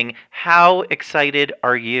launching. How excited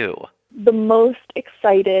are you? The most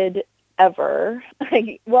excited ever.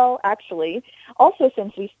 Well, actually, also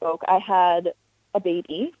since we spoke, I had a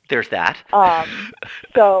baby. There's that.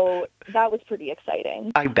 So that was pretty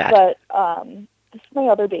exciting. I bet. But this is my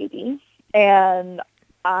other baby, and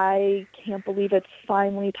I can't believe it's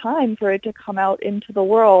finally time for it to come out into the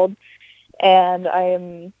world. And I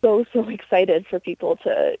am so excited for people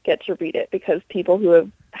to get to read it, because people who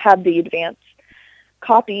have had the advance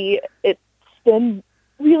copy, it's been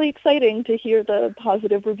really exciting to hear the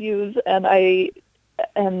positive reviews, and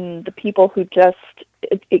the people who just,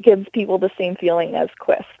 it gives people the same feeling as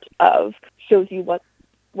Quist, of shows you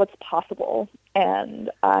what's possible, and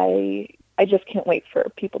I just can't wait for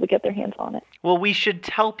people to get their hands on it. Well, we should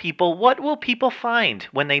tell people, what will people find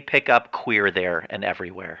when they pick up Queer There and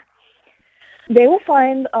Everywhere? They will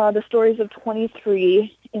find the stories of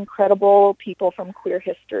 23 incredible people from queer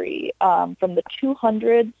history, from the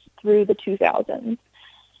 200s through the 2000s.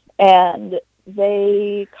 And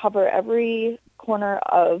they cover every corner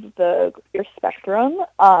of the queer spectrum,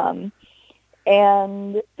 and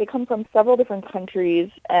they come from several different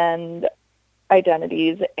countries and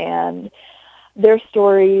identities, and their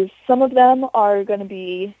stories, some of them are going to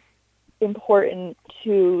be important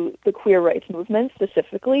to the queer rights movement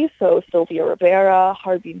specifically, so Sylvia Rivera,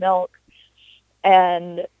 Harvey Milk,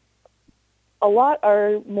 and a lot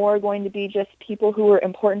are more going to be just people who were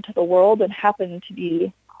important to the world and happen to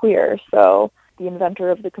be queer, so the inventor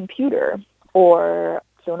of the computer, or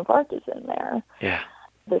Joan of Arc is in there. Yeah.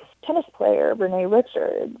 This tennis player, Renee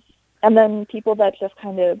Richards. And then people that just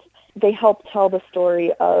kind of, they help tell the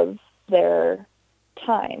story of their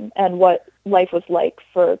time and what life was like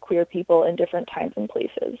for queer people in different times and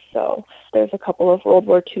places. So there's a couple of World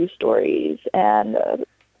War II stories and a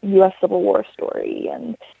U.S. Civil War story.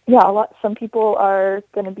 And yeah, some people are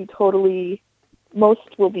going to be most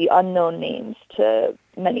will be unknown names to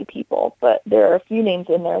many people, but there are a few names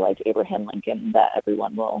in there like Abraham Lincoln that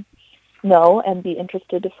everyone will know and be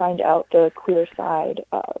interested to find out the queer side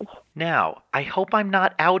of. Now, I hope I'm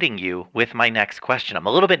not outing you with my next question. I'm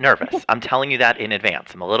a little bit nervous. I'm telling you that in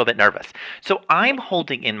advance. I'm a little bit nervous. So I'm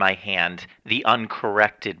holding in my hand the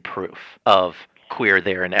uncorrected proof of Queer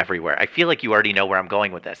There and Everywhere. I feel like you already know where I'm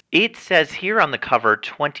going with this. It says here on the cover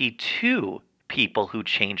 22 people who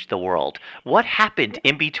changed the world. What happened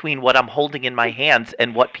in between what I'm holding in my hands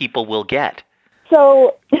and what people will get?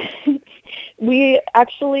 So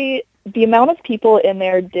the amount of people in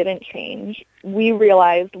there didn't change. We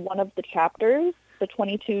realized one of the chapters, the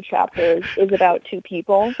 22 chapters, is about 2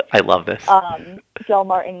 people. I love this. Del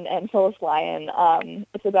Martin and Phyllis Lyon.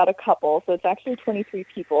 It's about a couple, so it's actually 23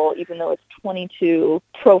 people, even though it's 22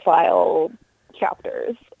 profile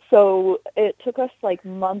chapters. So it took us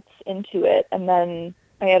months into it, and then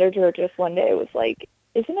my editor just one day was like,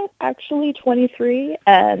 "Isn't it actually 23?"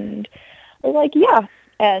 And we're like, "Yeah."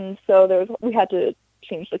 And so we had to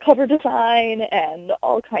change the cover design and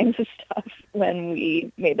all kinds of stuff when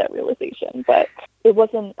we made that realization. But it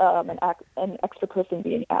wasn't an extra person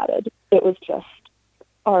being added. It was just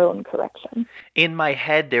our own correction. In my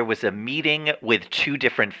head, there was a meeting with 2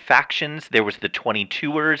 different factions. There was the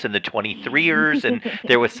 22ers and the 23ers, and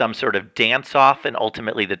there was some sort of dance-off, and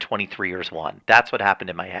ultimately the 23ers won. That's what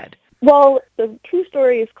happened in my head. Well, the true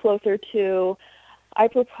story is closer to, I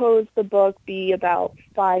proposed the book be about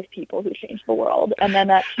 5 people who changed the world, and then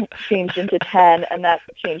that changed into 10, and that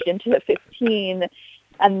changed into 15,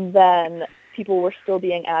 and then people were still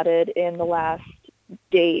being added in the last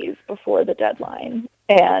days before the deadline,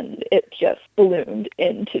 and it just ballooned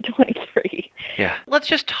into 23. Yeah. Let's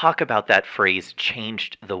just talk about that phrase,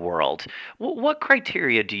 changed the world. What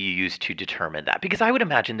criteria do you use to determine that? Because I would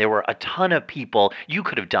imagine there were a ton of people. You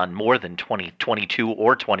could have done more than 20, 22,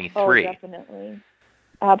 or 23. Oh, definitely.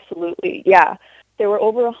 Absolutely. Yeah. There were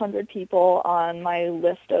over 100 people on my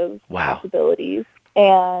list of possibilities,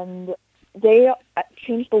 and they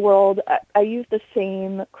changed the world. I used the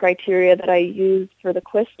same criteria that I used for the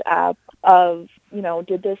Quist app of,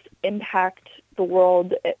 did this impact the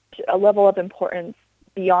world at a level of importance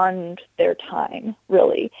beyond their time,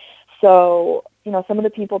 really? So, some of the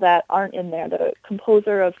people that aren't in there, the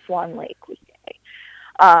composer of Swan Lake was gay.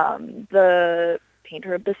 The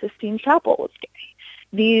painter of the Sistine Chapel was gay.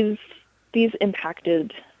 These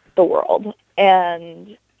impacted the world.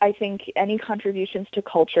 And I think any contributions to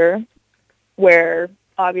culture, where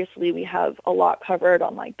obviously we have a lot covered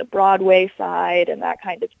on the Broadway side and that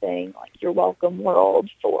kind of thing, like Your Welcome World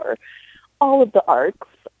for all of the arts.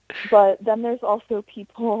 But then there's also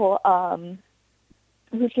people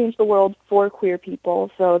who changed the world for queer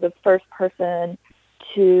people. So the first person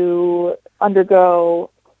to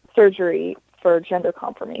undergo surgery for gender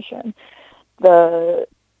confirmation, the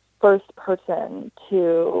first person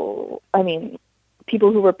to,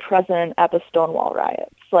 people who were present at the Stonewall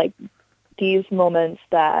riots, these moments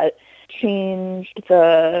that changed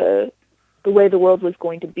the way the world was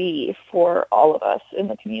going to be for all of us in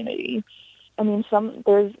the community.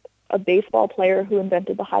 There's a baseball player who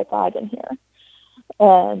invented the high five in here,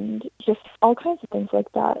 and just all kinds of things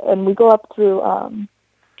like that. And we go up through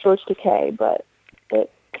George Takei, but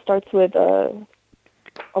it starts with a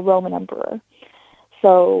Roman emperor.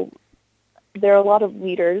 So there are a lot of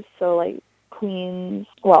leaders, so queens.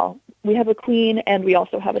 Well, we have a queen, and we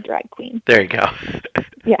also have a drag queen. There you go.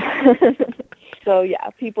 Yeah. So, yeah,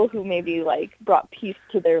 people who maybe, brought peace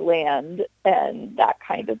to their land, and that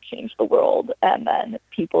kind of changed the world. And then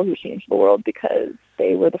people who changed the world because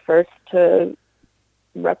they were the first to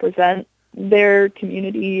represent their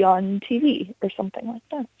community on TV or something like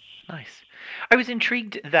that. Nice. I was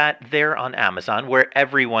intrigued that there on Amazon, where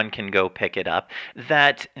everyone can go pick it up,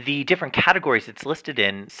 that the different categories it's listed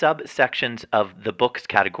in, subsections of the books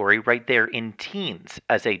category, right there in teens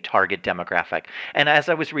as a target demographic. And as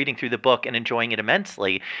I was reading through the book and enjoying it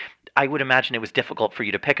immensely, I would imagine it was difficult for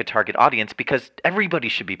you to pick a target audience because everybody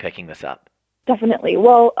should be picking this up. Definitely.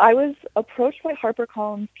 Well, I was approached by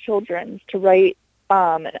HarperCollins Children's to write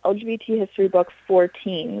an LGBT history book for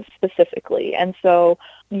teens specifically. And so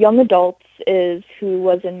young adults is who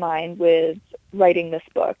was in mind with writing this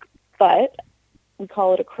book. But we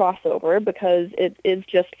call it a crossover because it is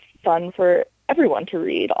just fun for everyone to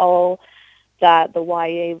read. All that the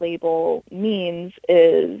YA label means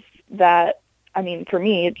is that, for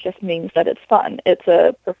me, it just means that it's fun. It's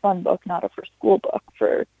a for fun book, not a for school book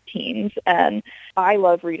for teens. And I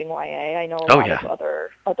love reading YA. I know a lot of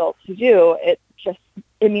other adults who do. It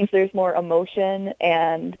means there's more emotion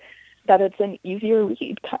and that it's an easier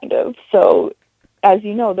read, kind of. So, as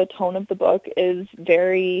you know, the tone of the book is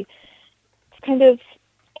it's kind of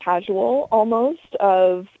casual almost,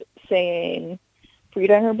 of saying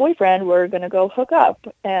Frida and her boyfriend were going to go hook up,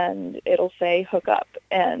 and it'll say hook up,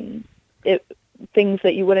 and things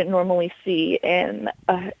that you wouldn't normally see in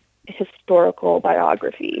a historical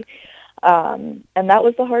biography. And that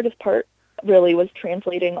was the hardest part, really, was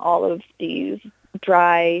translating all of these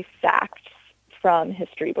dry facts from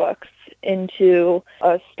history books into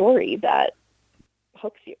a story that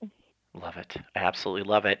hooks you. Love it. I absolutely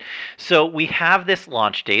love it. So we have this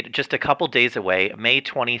launch date just a couple days away, May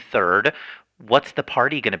 23rd. What's the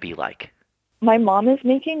party going to be like? My mom is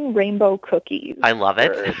making rainbow cookies. I love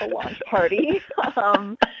it. For the launch party.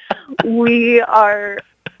 We are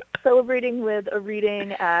celebrating with a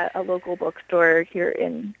reading at a local bookstore here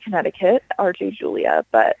in Connecticut, R.J. Julia,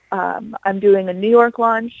 but I'm doing a New York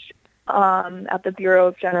launch at the Bureau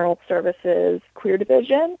of General Services Queer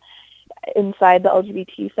Division inside the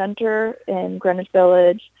LGBT Center in Greenwich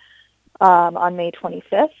Village on May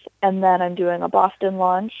 25th, and then I'm doing a Boston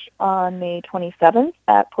launch on May 27th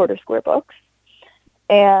at Porter Square Books.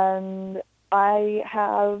 And I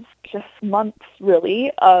have just months,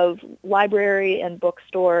 really, of library and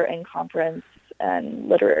bookstore and conference and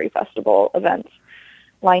literary festival events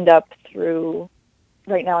lined up through,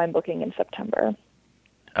 right now I'm booking in September.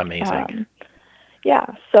 Amazing. Yeah,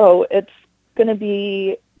 so it's going to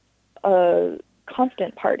be a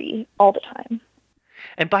constant party all the time.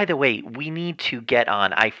 And by the way, we need to get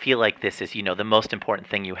on, I feel like this is, the most important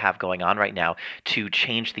thing you have going on right now, to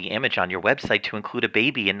change the image on your website to include a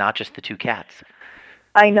baby and not just the two cats.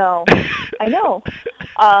 I know. I know.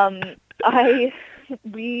 I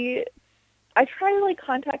tried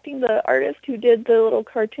contacting the artist who did the little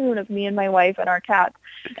cartoon of me and my wife and our cat,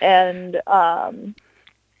 and I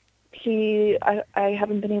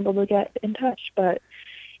haven't been able to get in touch, but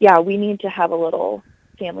yeah, we need to have a little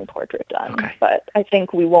family portrait done. Okay. But I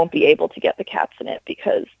think we won't be able to get the cats in it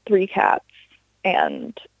because 3 cats,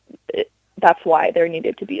 and that's why there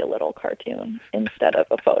needed to be a little cartoon instead of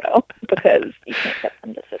a photo, because you can't get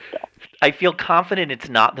them to sit still. I feel confident it's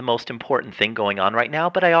not the most important thing going on right now,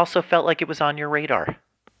 but I also felt like it was on your radar.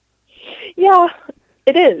 Yeah,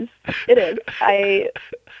 it is. It is. I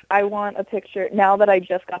want a picture, now that I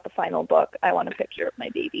just got the final book, I want a picture of my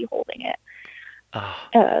baby holding it. Oh.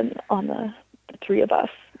 And on the 3 of us,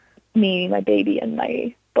 me, my baby, and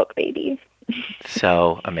my book baby.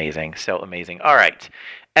 So amazing. So amazing. All right.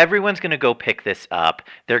 Everyone's going to go pick this up.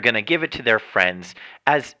 They're going to give it to their friends.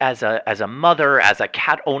 As a mother, as a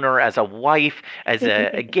cat owner, as a wife, as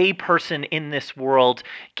a gay person in this world,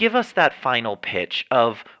 give us that final pitch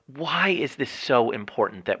of why is this so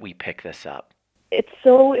important that we pick this up? It's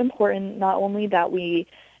so important not only that we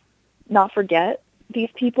not forget these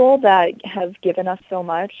people that have given us so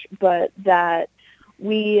much, but that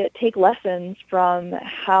we take lessons from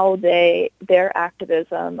how their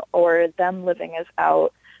activism or them living as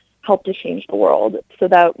out helped to change the world, so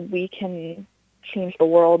that we can change the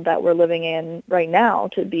world that we're living in right now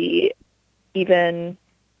to be even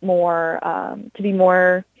more, to be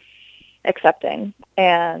more accepting.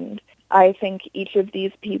 And I think each of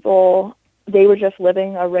these people, they were just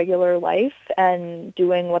living a regular life and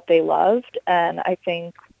doing what they loved. And I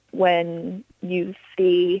think when you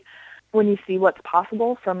see what's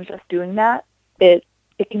possible from just doing that, it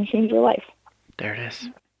can change your life. There it is.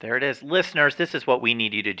 There it is. Listeners, this is what we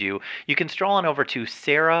need you to do. You can stroll on over to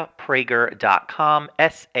sarahprager.com,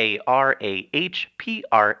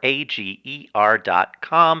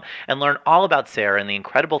 sarahprager.com, and learn all about Sarah and the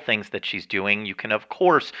incredible things that she's doing. You can, of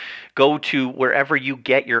course, go to wherever you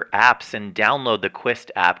get your apps and download the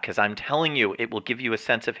Quist app, because I'm telling you, it will give you a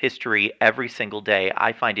sense of history every single day.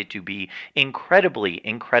 I find it to be incredibly,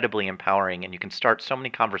 incredibly empowering, and you can start so many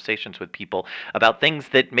conversations with people about things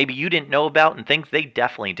that maybe you didn't know about and things they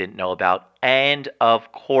definitely didn't know about. And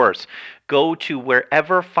of course, go to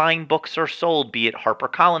wherever fine books are sold, be it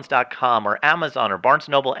HarperCollins.com or Amazon or Barnes &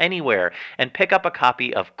 Noble, anywhere, and pick up a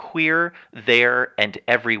copy of Queer, There, and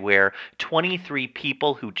Everywhere, 23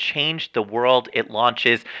 People Who Changed the World. It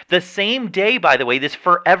launches the same day, by the way. This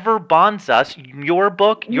forever bonds us. Your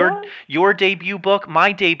book, your debut book,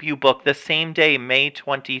 my debut book, the same day, May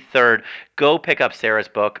 23rd. Go pick up Sarah's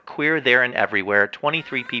book, Queer, There, and Everywhere,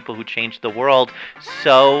 23 People Who Changed the World.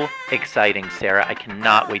 So exciting, Sarah. I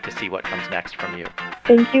cannot wait to see what comes next from you.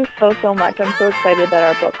 Thank you so, so much. I'm so excited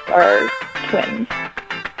that our books are twins.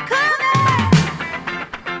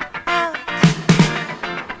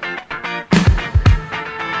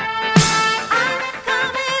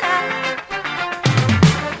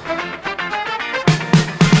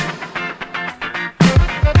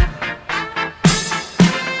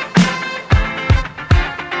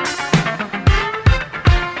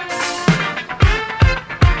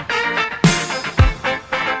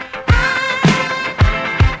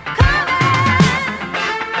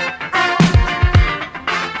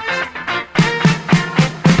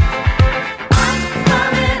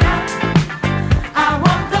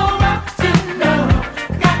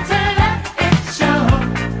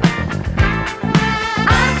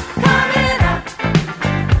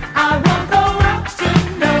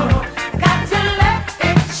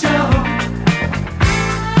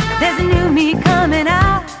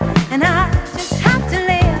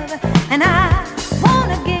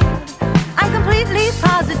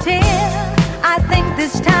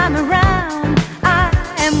 this time around, I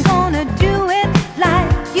am gonna do it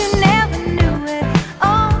like you never knew it.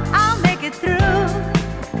 Oh, I'll make it through.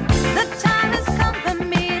 The time has come for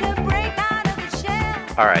me to break out of the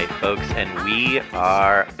shell. All right, folks, and we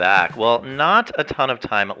are back. Well, not a ton of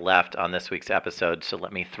time left on this week's episode, so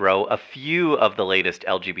let me throw a few of the latest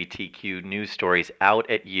LGBTQ news stories out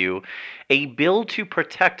at you. A bill to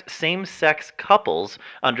protect same-sex couples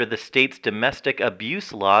under the state's domestic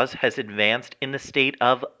abuse laws has advanced in the state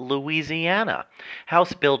of Louisiana.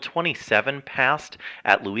 House Bill 27 passed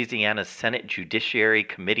at Louisiana's Senate Judiciary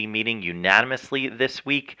Committee meeting unanimously this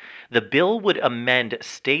week. The bill would amend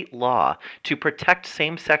state law to protect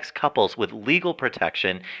same-sex couples with legal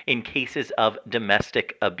protection in cases of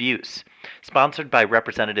domestic abuse. Sponsored by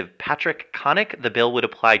Representative Patrick Connick, the bill would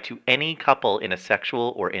apply to any couple in a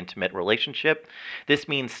sexual or intimate relationship. This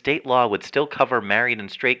means state law would still cover married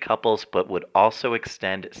and straight couples, but would also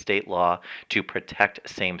extend state law to protect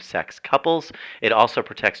same-sex couples. It also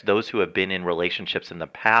protects those who have been in relationships in the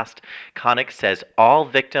past. Connick says all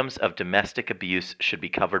victims of domestic abuse should be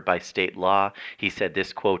covered by state law. He said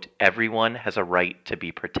this, quote, "Everyone has a right to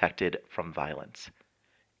be protected from violence."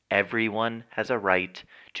 Everyone has a right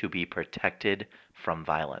to be protected from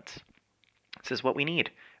violence. This is what we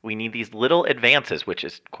need. We need these little advances, which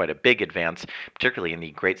is quite a big advance, particularly in the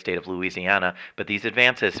great state of Louisiana, but these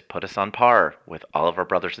advances put us on par with all of our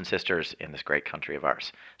brothers and sisters in this great country of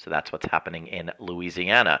ours. So that's what's happening in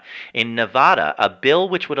Louisiana. In Nevada, a bill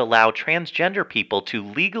which would allow transgender people to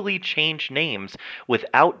legally change names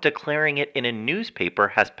without declaring it in a newspaper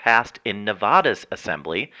has passed in Nevada's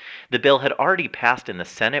assembly. The bill had already passed in the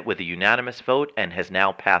Senate with a unanimous vote and has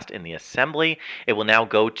now passed in the assembly. It will now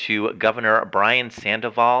go to Governor Brian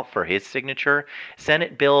Sandoval for his signature.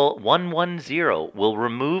 Senate Bill 110 will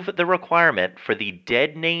remove the requirement for the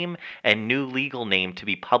dead name and new legal name to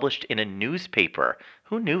be published in a newspaper.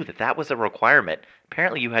 Who knew that that was a requirement?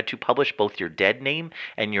 Apparently you had to publish both your dead name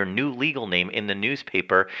and your new legal name in the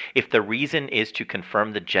newspaper if the reason is to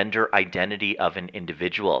confirm the gender identity of an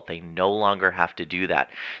individual. They no longer have to do that.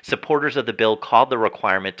 Supporters of the bill called the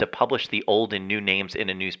requirement to publish the old and new names in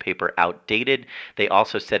a newspaper outdated. They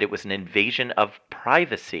also said it was an invasion of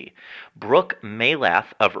privacy. Brooke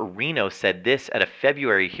Malath of Reno said this at a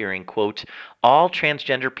February hearing, quote, "All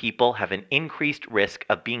transgender people have an increased risk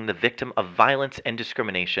of being the victim of violence and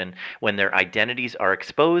discrimination when their identities are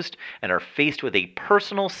exposed and are faced with a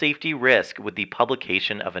personal safety risk with the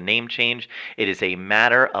publication of a name change. It is a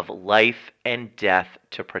matter of life and death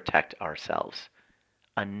to protect ourselves."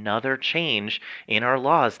 Another change in our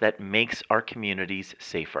laws that makes our communities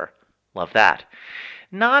safer. Love that.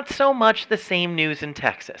 Not so much the same news in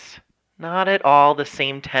Texas. Not at all the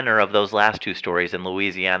same tenor of those last two stories in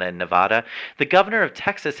Louisiana and Nevada. The governor of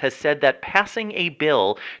Texas has said that passing a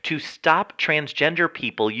bill to stop transgender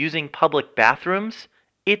people using public bathrooms,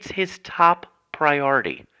 it's his top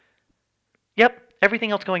priority. Yep,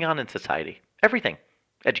 everything else going on in society. Everything.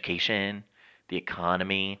 Education, the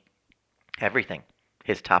economy, everything.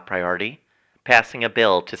 His top priority, passing a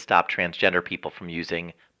bill to stop transgender people from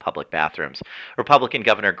using public bathrooms. Republican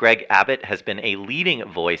Governor Greg Abbott has been a leading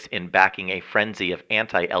voice in backing a frenzy of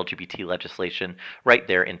anti-LGBT legislation right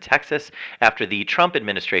there in Texas after the Trump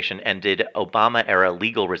administration ended Obama-era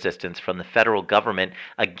legal resistance from the federal government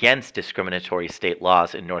against discriminatory state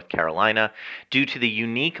laws in North Carolina. Due to the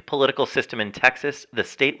unique political system in Texas, the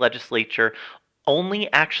state legislature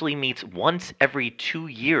only actually meets once every 2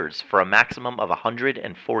 years for a maximum of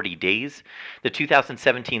 140 days. The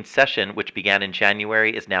 2017 session, which began in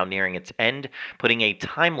January, is now nearing its end, putting a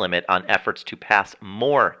time limit on efforts to pass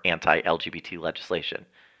more anti-LGBT legislation.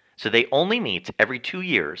 So they only meet every 2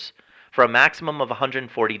 years for a maximum of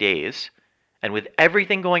 140 days, and with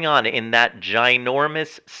everything going on in that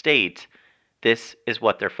ginormous state, this is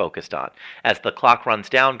what they're focused on. As the clock runs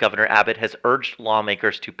down, Governor Abbott has urged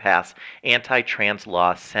lawmakers to pass anti-trans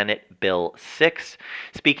law Senate Bill 6.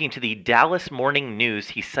 Speaking to the Dallas Morning News,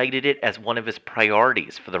 he cited it as one of his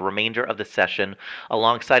priorities for the remainder of the session,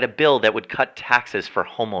 alongside a bill that would cut taxes for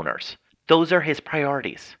homeowners. Those are his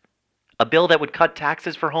priorities. A bill that would cut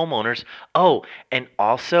taxes for homeowners. Oh, and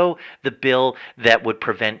also the bill that would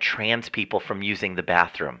prevent trans people from using the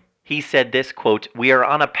bathroom. He said this, quote, "We are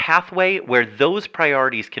on a pathway where those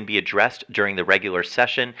priorities can be addressed during the regular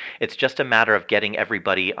session. It's just a matter of getting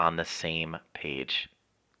everybody on the same page."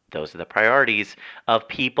 Those are the priorities of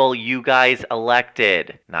people you guys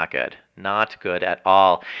elected. Not good. Not good at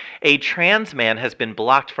all. A trans man has been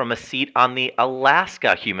blocked from a seat on the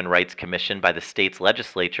Alaska Human Rights Commission by the state's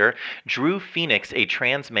legislature. Drew Phoenix, a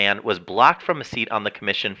trans man, was blocked from a seat on the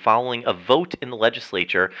commission following a vote in the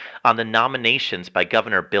legislature on the nominations by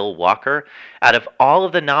Governor Bill Walker. Out of all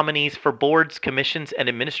of the nominees for boards, commissions, and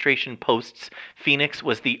administration posts, Phoenix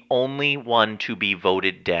was the only one to be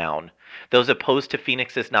voted down. Those opposed to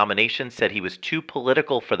Phoenix's nomination said he was too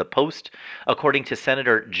political for the post. According to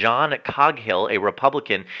Senator John Coghill, a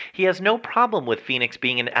Republican, he has no problem with Phoenix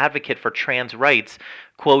being an advocate for trans rights,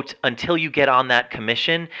 quote, until you get on that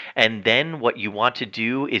commission, and then what you want to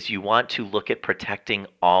do is you want to look at protecting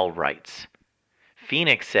all rights.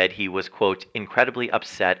 Phoenix said he was, quote, incredibly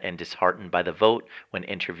upset and disheartened by the vote when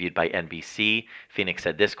interviewed by NBC. Phoenix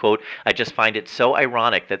said this, quote, I just find it so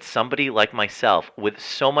ironic that somebody like myself with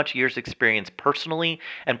so much years experience personally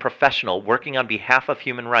and professional working on behalf of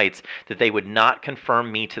human rights that they would not confirm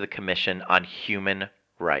me to the Commission on Human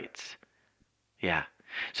Rights. Yeah.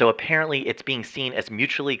 So apparently it's being seen as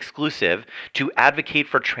mutually exclusive to advocate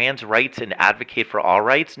for trans rights and advocate for all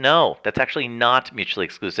rights. No, that's actually not mutually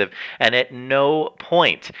exclusive. And at no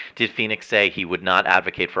point did Phoenix say he would not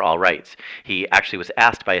advocate for all rights. He actually was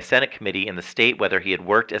asked by a Senate committee in the state whether he had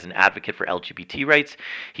worked as an advocate for LGBT rights.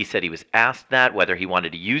 He said he was asked that, whether he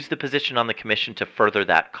wanted to use the position on the commission to further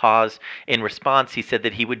that cause. In response, he said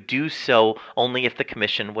that he would do so only if the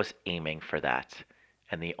commission was aiming for that.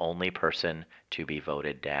 And the only person to be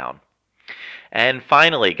voted down. And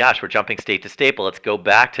finally, gosh, we're jumping state to state, but let's go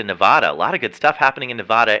back to Nevada. A lot of good stuff happening in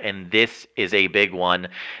Nevada, and this is a big one.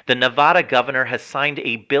 The Nevada governor has signed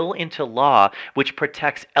a bill into law which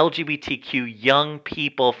protects LGBTQ young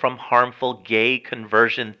people from harmful gay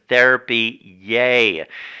conversion therapy. Yay!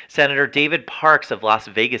 Senator David Parks of Las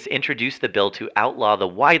Vegas introduced the bill to outlaw the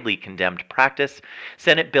widely condemned practice.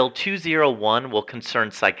 Senate Bill 201 will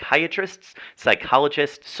concern psychiatrists,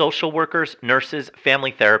 psychologists, social workers, nurses,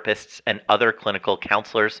 family therapists, and other clinical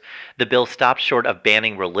counselors. The bill stops short of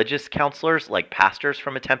banning religious counselors like pastors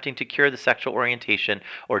from attempting to cure the sexual orientation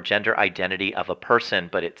or gender identity of a person,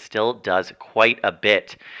 but it still does quite a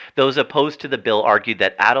bit. Those opposed to the bill argued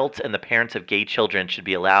that adults and the parents of gay children should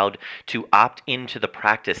be allowed to opt into the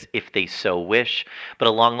practice if they so wish. But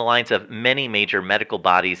along the lines of many major medical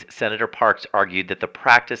bodies, Senator Parks argued that the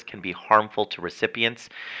practice can be harmful to recipients.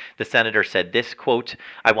 The senator said this, quote,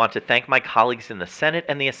 I want to thank my colleagues in the Senate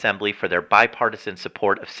and the Assembly for their bipartisan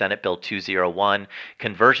support of Senate Bill 201.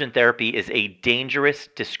 Conversion therapy is a dangerous,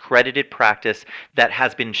 discredited practice that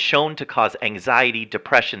has been shown to cause anxiety,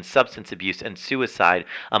 depression, substance abuse, and suicide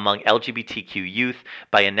among LGBTQ youth.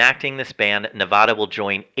 By enacting this ban, Nevada will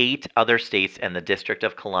join 8 other states and the District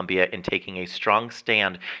of Columbia in taking a strong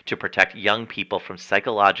stand to protect young people from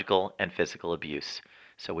psychological and physical abuse.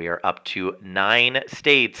 So we are up to 9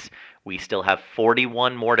 states. We still have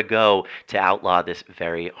 41 more to go to outlaw this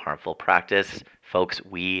very harmful practice. Folks,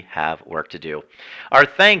 we have work to do. Our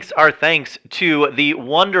thanks to the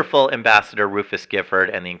wonderful Ambassador Rufus Gifford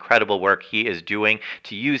and the incredible work he is doing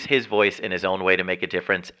to use his voice in his own way to make a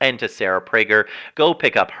difference, and to Sarah Prager. Go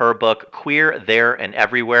pick up her book, Queer There and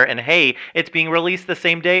Everywhere, and hey, it's being released the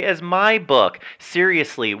same day as my book,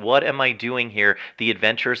 Seriously, What Am I Doing Here? The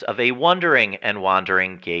Adventures of a Wondering and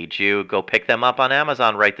Wandering Gay Jew. Go pick them up on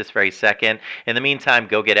Amazon right this very second. In the meantime,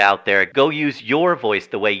 go get out there. Go use your voice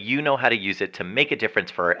the way you know how to use it to make a difference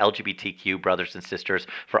for our LGBTQ brothers and sisters,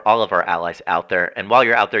 for all of our allies out there. And while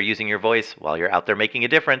you're out there using your voice, while you're out there making a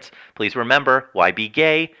difference, please remember, why be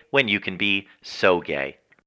gay when you can be so gay?